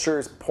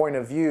culture's point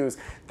of views,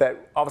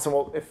 that all of a sudden,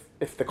 well,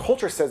 if the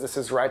culture says this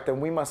is right,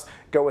 then we must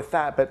go with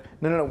that. But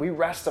no, we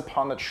rest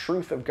upon the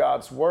truth of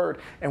God's word,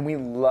 and we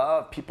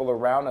love people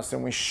around us,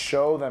 and we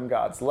show them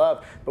God's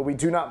love, but we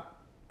do not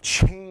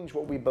change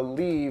what we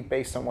believe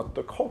based on what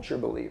the culture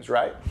believes,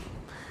 right?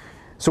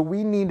 So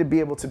we need to be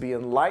able to be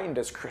enlightened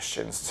as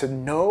Christians, to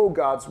know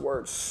God's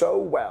word so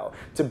well,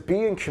 to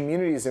be in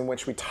communities in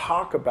which we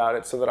talk about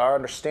it so that our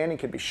understanding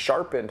can be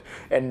sharpened,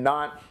 and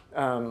not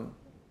on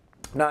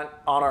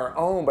our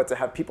own, but to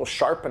have people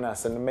sharpen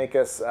us and to make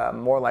us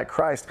more like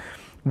Christ.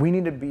 We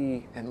need to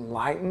be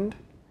enlightened,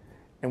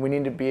 and we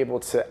need to be able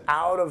to,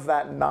 out of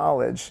that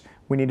knowledge,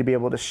 we need to be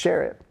able to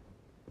share it.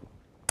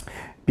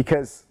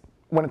 Because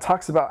when it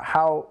talks about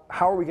how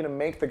are we going to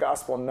make the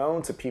gospel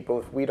known to people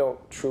if we don't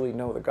truly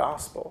know the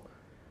gospel?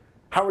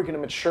 How are we going to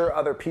mature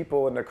other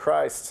people into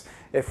Christ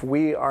if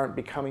we aren't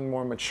becoming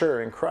more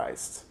mature in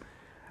Christ?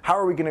 How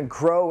are we going to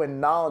grow in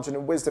knowledge and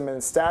in wisdom and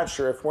in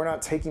stature if we're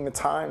not taking the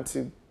time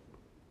to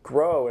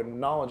grow in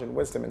knowledge and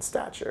wisdom and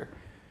stature?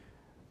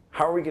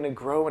 How are we going to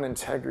grow in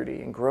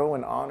integrity and grow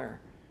in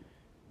honor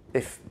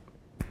if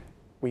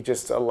we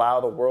just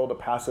allow the world to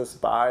pass us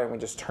by and we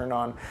just turn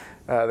on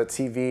the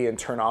TV and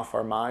turn off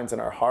our minds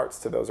and our hearts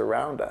to those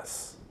around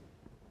us?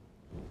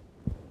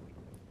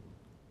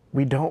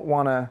 We don't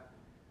want to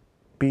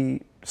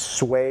be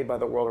swayed by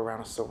the world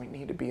around us, so we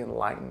need to be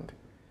enlightened.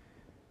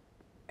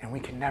 And we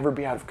can never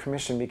be out of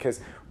commission, because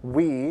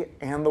we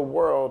and the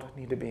world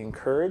need to be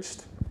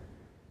encouraged,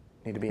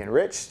 need to be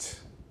enriched,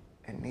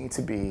 and need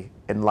to be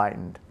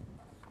enlightened.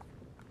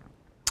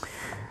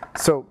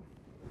 So,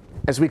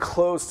 as we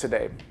close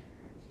today,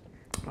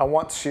 I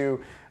want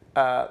to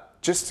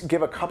just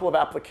give a couple of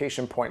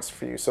application points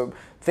for you. So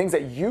things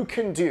that you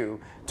can do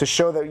to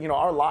show that,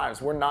 our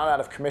lives, we're not out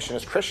of commission.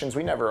 As Christians,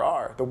 we never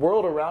are. The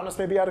world around us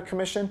may be out of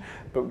commission,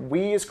 but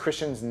we as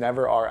Christians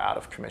never are out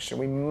of commission.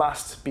 We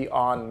must be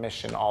on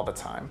mission all the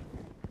time.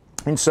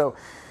 And so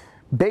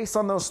based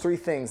on those three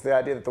things, the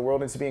idea that the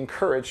world needs to be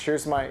encouraged,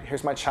 here's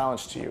my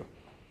challenge to you.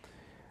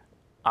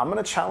 I'm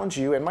going to challenge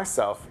you and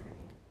myself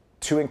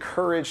to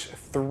encourage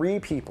 3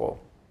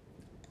 people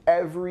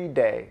every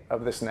day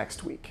of this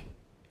next week.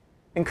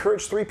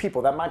 Encourage 3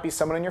 people. That might be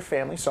someone in your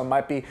family, so it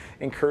might be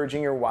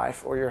encouraging your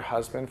wife or your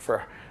husband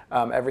for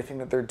everything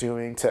that they're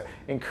doing, to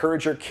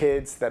encourage your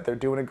kids that they're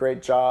doing a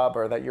great job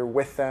or that you're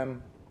with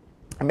them.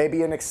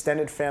 Maybe an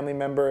extended family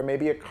member,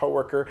 maybe a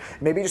coworker,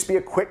 maybe just be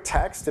a quick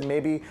text, and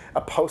maybe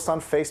a post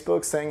on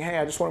Facebook saying, hey,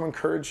 I just want to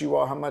encourage you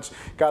all how much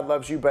God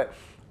loves you, but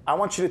I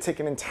want you to take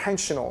an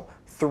intentional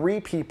 3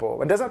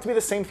 people. It doesn't have to be the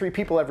same 3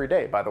 people every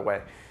day, by the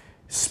way.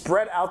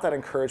 Spread out that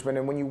encouragement,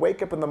 and when you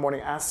wake up in the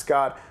morning, ask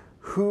God,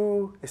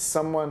 who is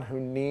someone who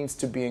needs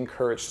to be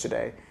encouraged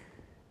today?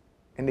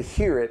 And to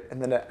hear it, and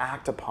then to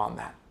act upon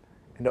that,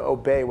 and to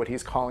obey what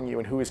he's calling you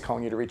and who he's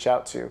calling you to reach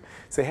out to.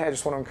 Say, hey, I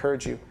just want to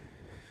encourage you.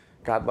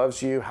 God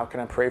loves you. How can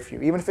I pray for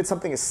you? Even if it's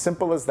something as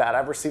simple as that.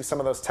 I've received some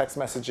of those text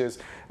messages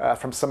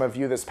from some of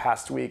you this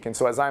past week. And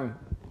so as I'm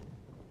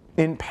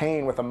in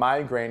pain with a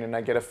migraine and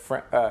I get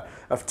a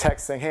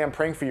text saying, hey, I'm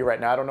praying for you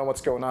right now. I don't know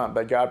what's going on,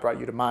 but God brought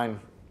you to mind.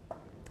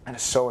 And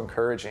it's so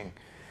encouraging.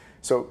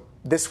 So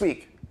this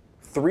week,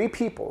 3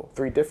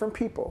 different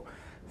people,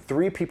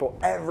 3 people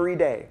every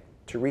day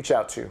to reach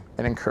out to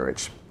and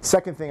encourage.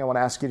 Second thing I want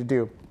to ask you to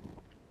do,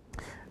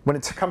 when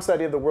it comes to the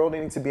idea of the world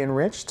needing to be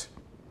enriched,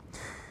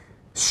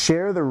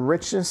 share the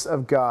richness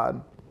of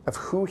God, of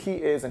who he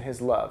is and his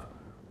love,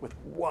 with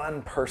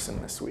 1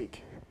 person this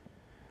week.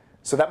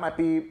 So that might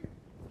be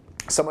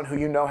someone who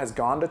has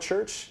gone to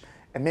church,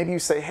 and maybe you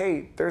say,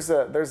 hey, there's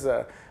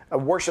a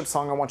worship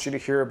song I want you to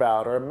hear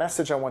about, or a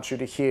message I want you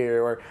to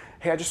hear, or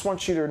hey, I just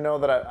want you to know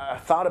that I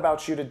thought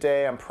about you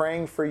today, I'm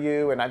praying for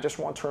you, and I just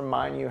want to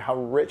remind you how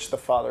rich the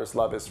Father's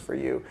love is for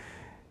you.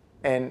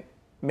 And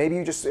maybe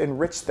you just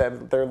enrich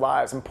their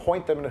lives and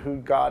point them to who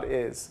God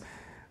is.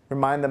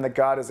 Remind them that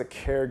God is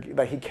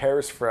that he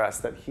cares for us,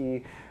 that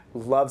he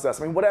loves us.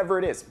 I mean, whatever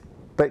it is.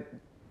 But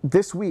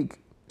this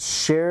week,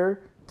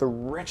 share the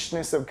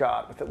richness of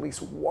God with at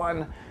least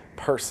 1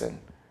 person.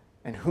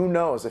 And who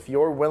knows, if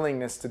your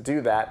willingness to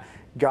do that,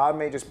 God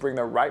may just bring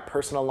the right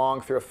person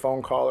along through a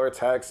phone call or a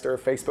text or a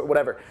Facebook,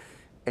 whatever.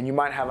 And you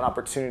might have an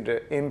opportunity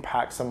to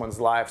impact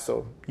someone's life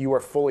so you are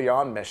fully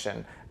on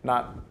mission,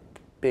 not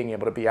being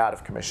able to be out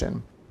of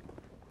commission.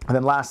 And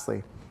then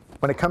lastly,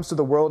 when it comes to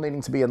the world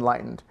needing to be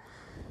enlightened,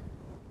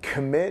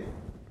 commit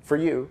for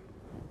you.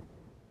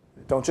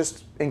 Don't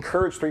just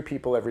encourage 3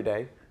 people every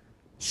day.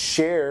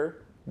 Share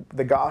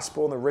the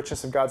gospel and the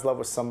richness of God's love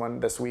with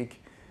someone this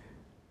week.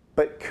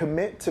 But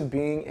commit to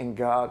being in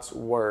God's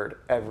word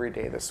every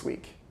day this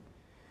week.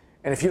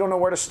 And if you don't know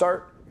where to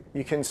start,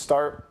 you can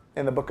start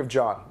in the book of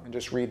John and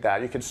just read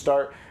that. You can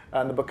start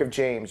in the book of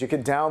James. You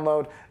can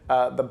download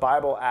the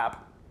Bible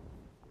app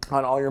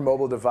on all your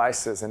mobile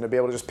devices and to be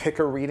able to just pick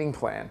a reading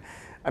plan.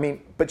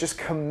 But just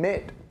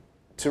commit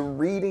to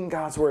reading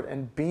God's word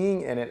and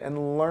being in it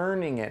and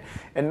learning it,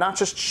 and not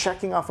just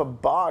checking off a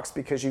box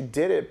because you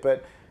did it,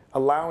 but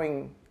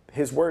allowing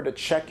his word to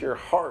check your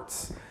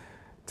hearts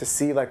to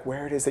see like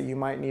where it is that you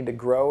might need to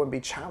grow and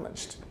be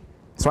challenged.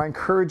 So I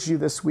encourage you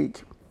this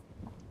week,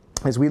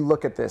 as we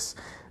look at this,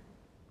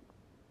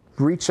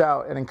 reach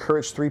out and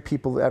encourage 3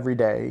 people every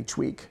day,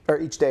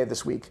 each day of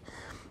this week.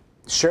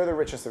 Share the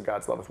richness of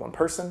God's love with one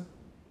person.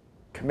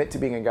 Commit to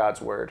being in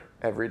God's word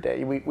every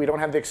day. We don't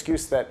have the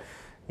excuse that,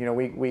 we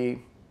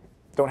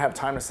don't have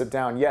time to sit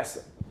down.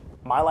 Yes,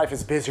 my life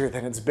is busier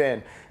than it's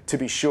been, to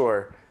be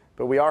sure,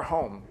 but we are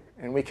home,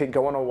 and we could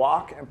go on a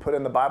walk and put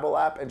in the Bible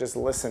app and just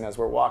listen as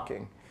we're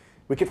walking.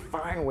 We could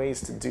find ways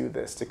to do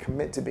this, to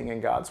commit to being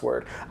in God's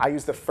word. I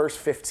use the First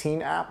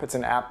 15 app. It's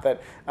an app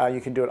that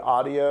you can do it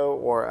audio,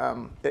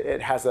 or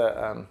it has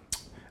a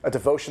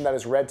devotion that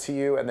is read to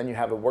you, and then you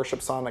have a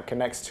worship song that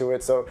connects to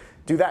it. So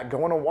do that.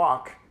 Go on a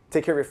walk.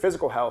 Take care of your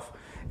physical health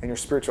and your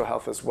spiritual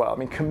health as well.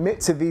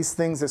 Commit to these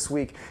things this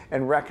week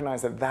and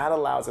recognize that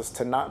allows us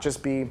to not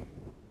just be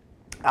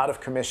out of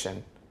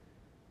commission,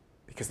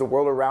 because the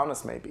world around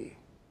us may be,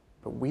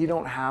 but we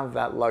don't have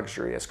that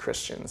luxury as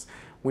Christians.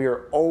 We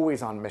are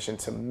always on mission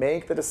to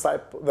make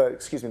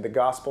the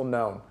gospel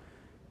known,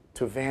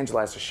 to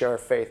evangelize, to share our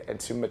faith, and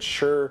to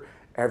mature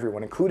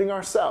everyone, including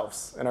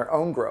ourselves, in our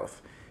own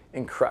growth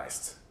in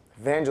Christ.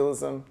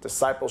 Evangelism,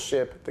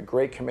 discipleship, the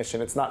Great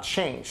Commission, it's not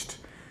changed.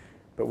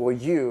 But will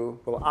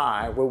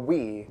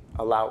we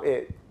allow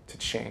it to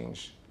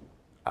change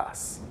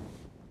us?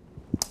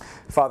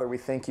 Father, we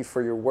thank you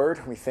for your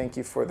word. We thank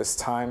you for this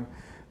time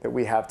that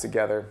we have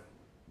together.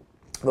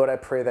 Lord, I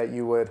pray that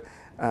you would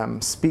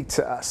speak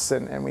to us,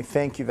 and we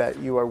thank you that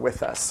you are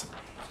with us.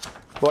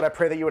 Lord, I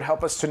pray that you would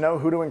help us to know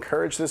who to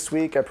encourage this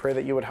week. I pray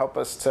that you would help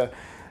us to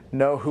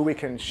know who we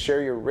can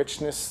share your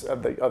richness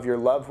of your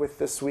love with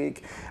this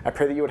week. I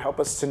pray that you would help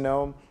us to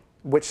know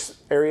which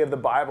area of the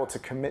Bible to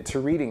commit to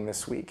reading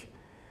this week.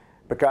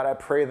 But God, I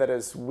pray that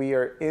as we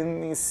are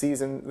in the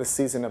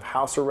season of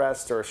house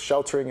arrest or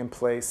sheltering in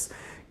place,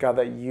 God,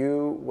 that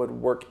you would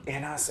work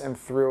in us and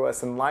through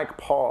us. And like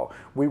Paul,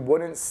 we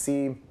wouldn't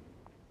see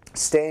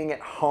staying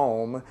at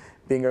home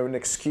being an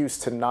excuse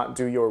to not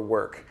do your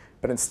work,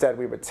 but instead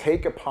we would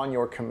take upon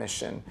your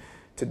commission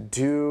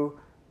to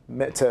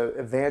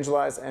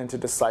evangelize and to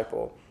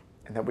disciple,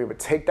 and that we would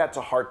take that to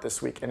heart this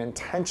week and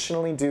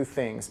intentionally do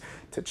things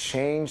to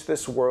change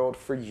this world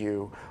for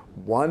you,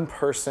 one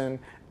person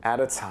at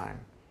a time.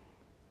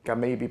 God,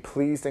 may you be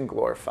pleased and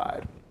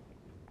glorified.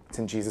 It's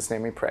in Jesus'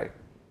 name we pray.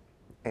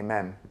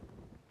 Amen.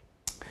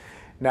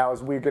 Now,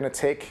 as we're going to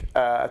take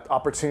an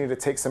opportunity to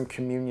take some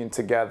communion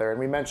together, and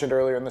we mentioned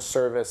earlier in the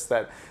service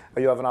that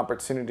you'll have an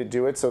opportunity to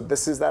do it, so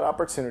this is that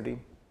opportunity.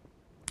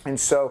 And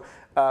so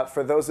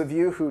for those of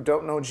you who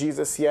don't know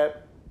Jesus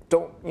yet,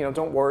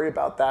 don't worry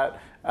about that,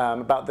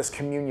 about this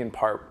communion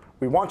part.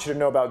 We want you to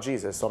know about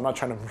Jesus, so I'm not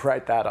trying to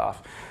write that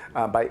off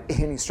by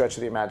any stretch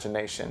of the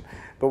imagination.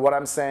 But what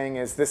I'm saying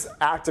is this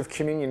act of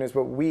communion is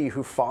what we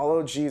who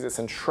follow Jesus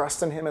and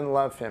trust in him and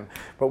love him,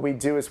 what we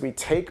do is we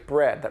take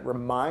bread that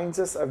reminds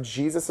us of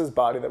Jesus'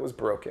 body that was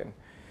broken,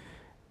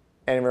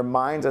 and it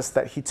reminds us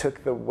that he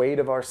took the weight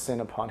of our sin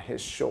upon his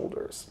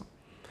shoulders.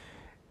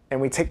 And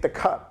we take the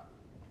cup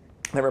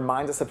that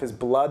reminds us of his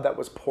blood that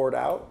was poured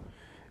out,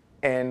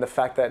 and the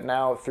fact that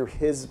now through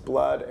his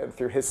blood and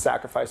through his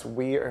sacrifice,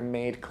 we are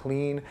made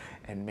clean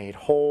and made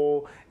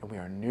whole, and we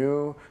are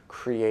new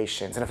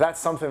creations. And if that's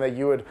something that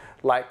you would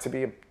like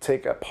to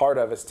take a part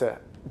of, is to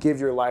give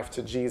your life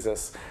to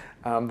Jesus,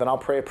 then I'll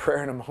pray a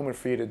prayer in a moment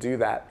for you to do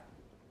that.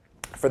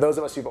 For those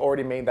of us who've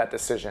already made that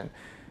decision,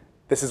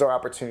 this is our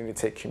opportunity to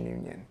take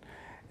communion.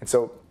 And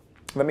so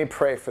let me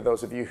pray for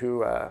those of you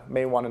who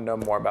may want to know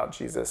more about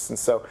Jesus. And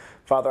so,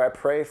 Father, I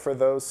pray for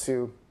those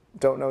who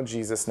don't know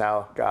Jesus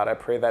now. God, I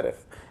pray that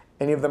if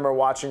any of them are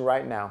watching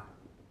right now,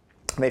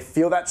 and they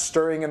feel that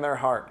stirring in their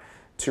heart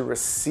to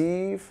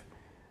receive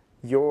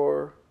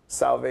your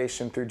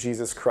salvation through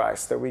Jesus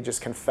Christ, that we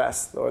just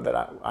confess, Lord,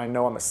 that I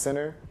know I'm a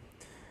sinner,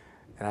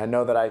 and I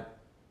know that I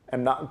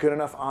am not good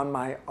enough on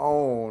my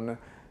own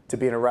to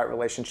be in a right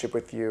relationship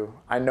with you.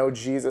 I know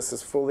Jesus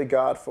is fully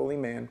God, fully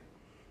man.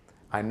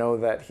 I know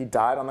that he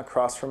died on the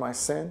cross for my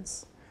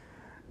sins.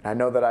 I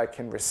know that I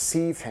can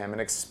receive him and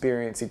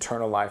experience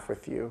eternal life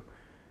with you.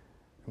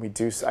 I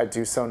do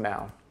so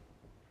now.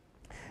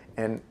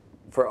 And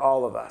for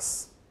all of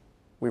us,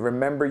 we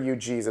remember you,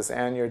 Jesus,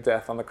 and your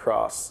death on the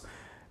cross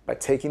by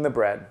taking the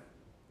bread,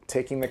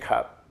 taking the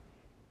cup,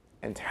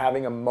 and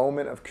having a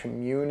moment of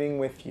communing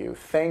with you,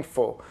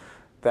 thankful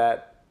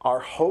that our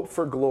hope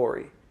for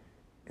glory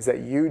is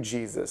that you,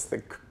 Jesus,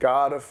 the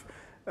God of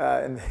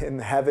in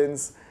the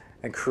heavens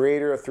and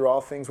creator through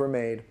all things were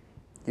made,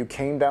 you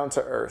came down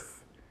to earth,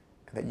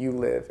 that you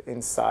live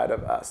inside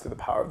of us through the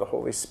power of the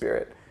Holy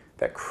Spirit,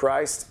 that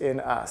Christ in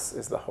us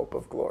is the hope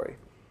of glory.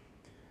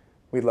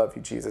 We love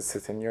you, Jesus.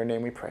 It's in your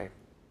name we pray.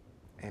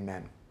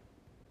 Amen.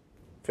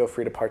 Feel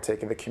free to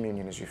partake of the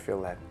communion as you feel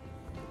led.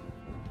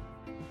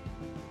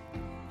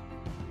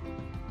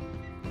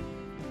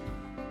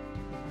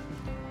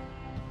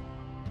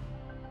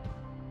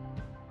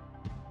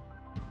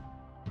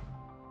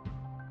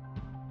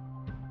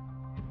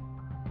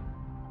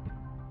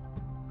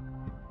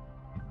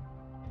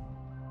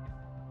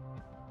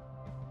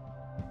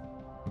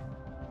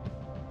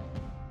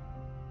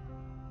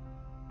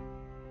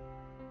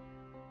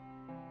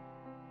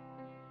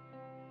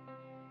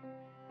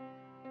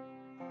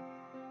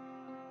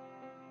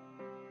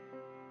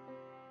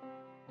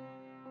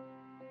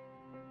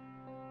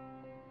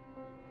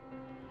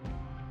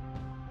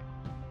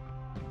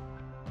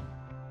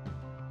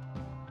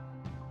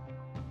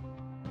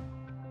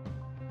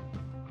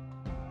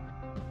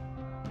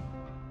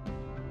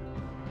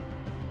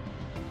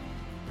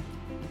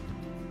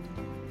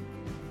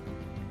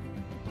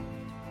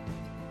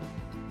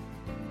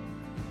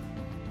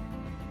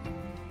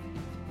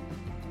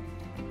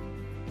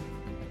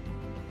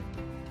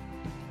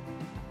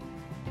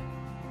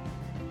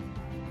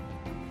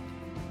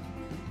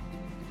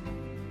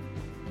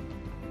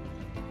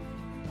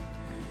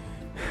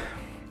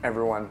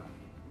 everyone,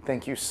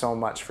 thank you so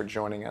much for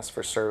joining us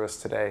for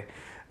service today.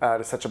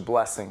 It is such a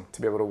blessing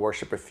to be able to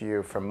worship with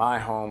you from my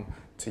home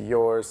to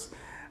yours.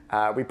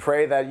 We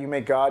pray that you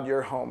make God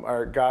your home,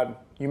 or God,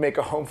 you make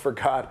a home for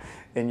God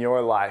in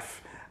your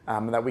life,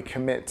 and that we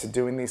commit to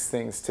doing these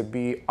things to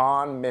be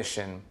on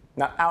mission,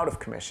 not out of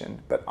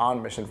commission, but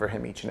on mission for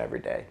Him each and every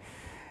day.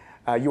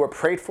 You are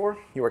prayed for,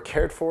 you are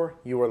cared for,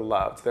 you are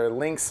loved. There are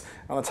links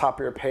on the top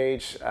of your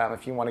page.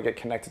 If you want to get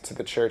connected to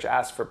the church,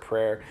 ask for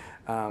prayer,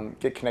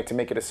 get connected,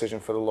 make a decision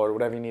for the Lord,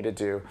 whatever you need to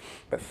do.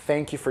 But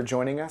thank you for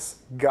joining us.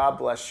 God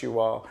bless you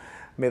all.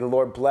 May the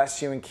Lord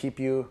bless you and keep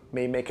you.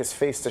 May He make His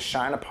face to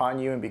shine upon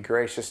you and be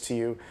gracious to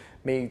you.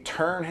 May He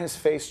turn His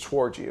face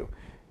toward you.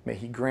 May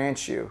He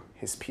grant you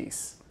His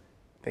peace.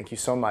 Thank you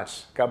so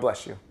much. God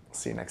bless you.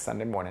 See you next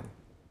Sunday morning.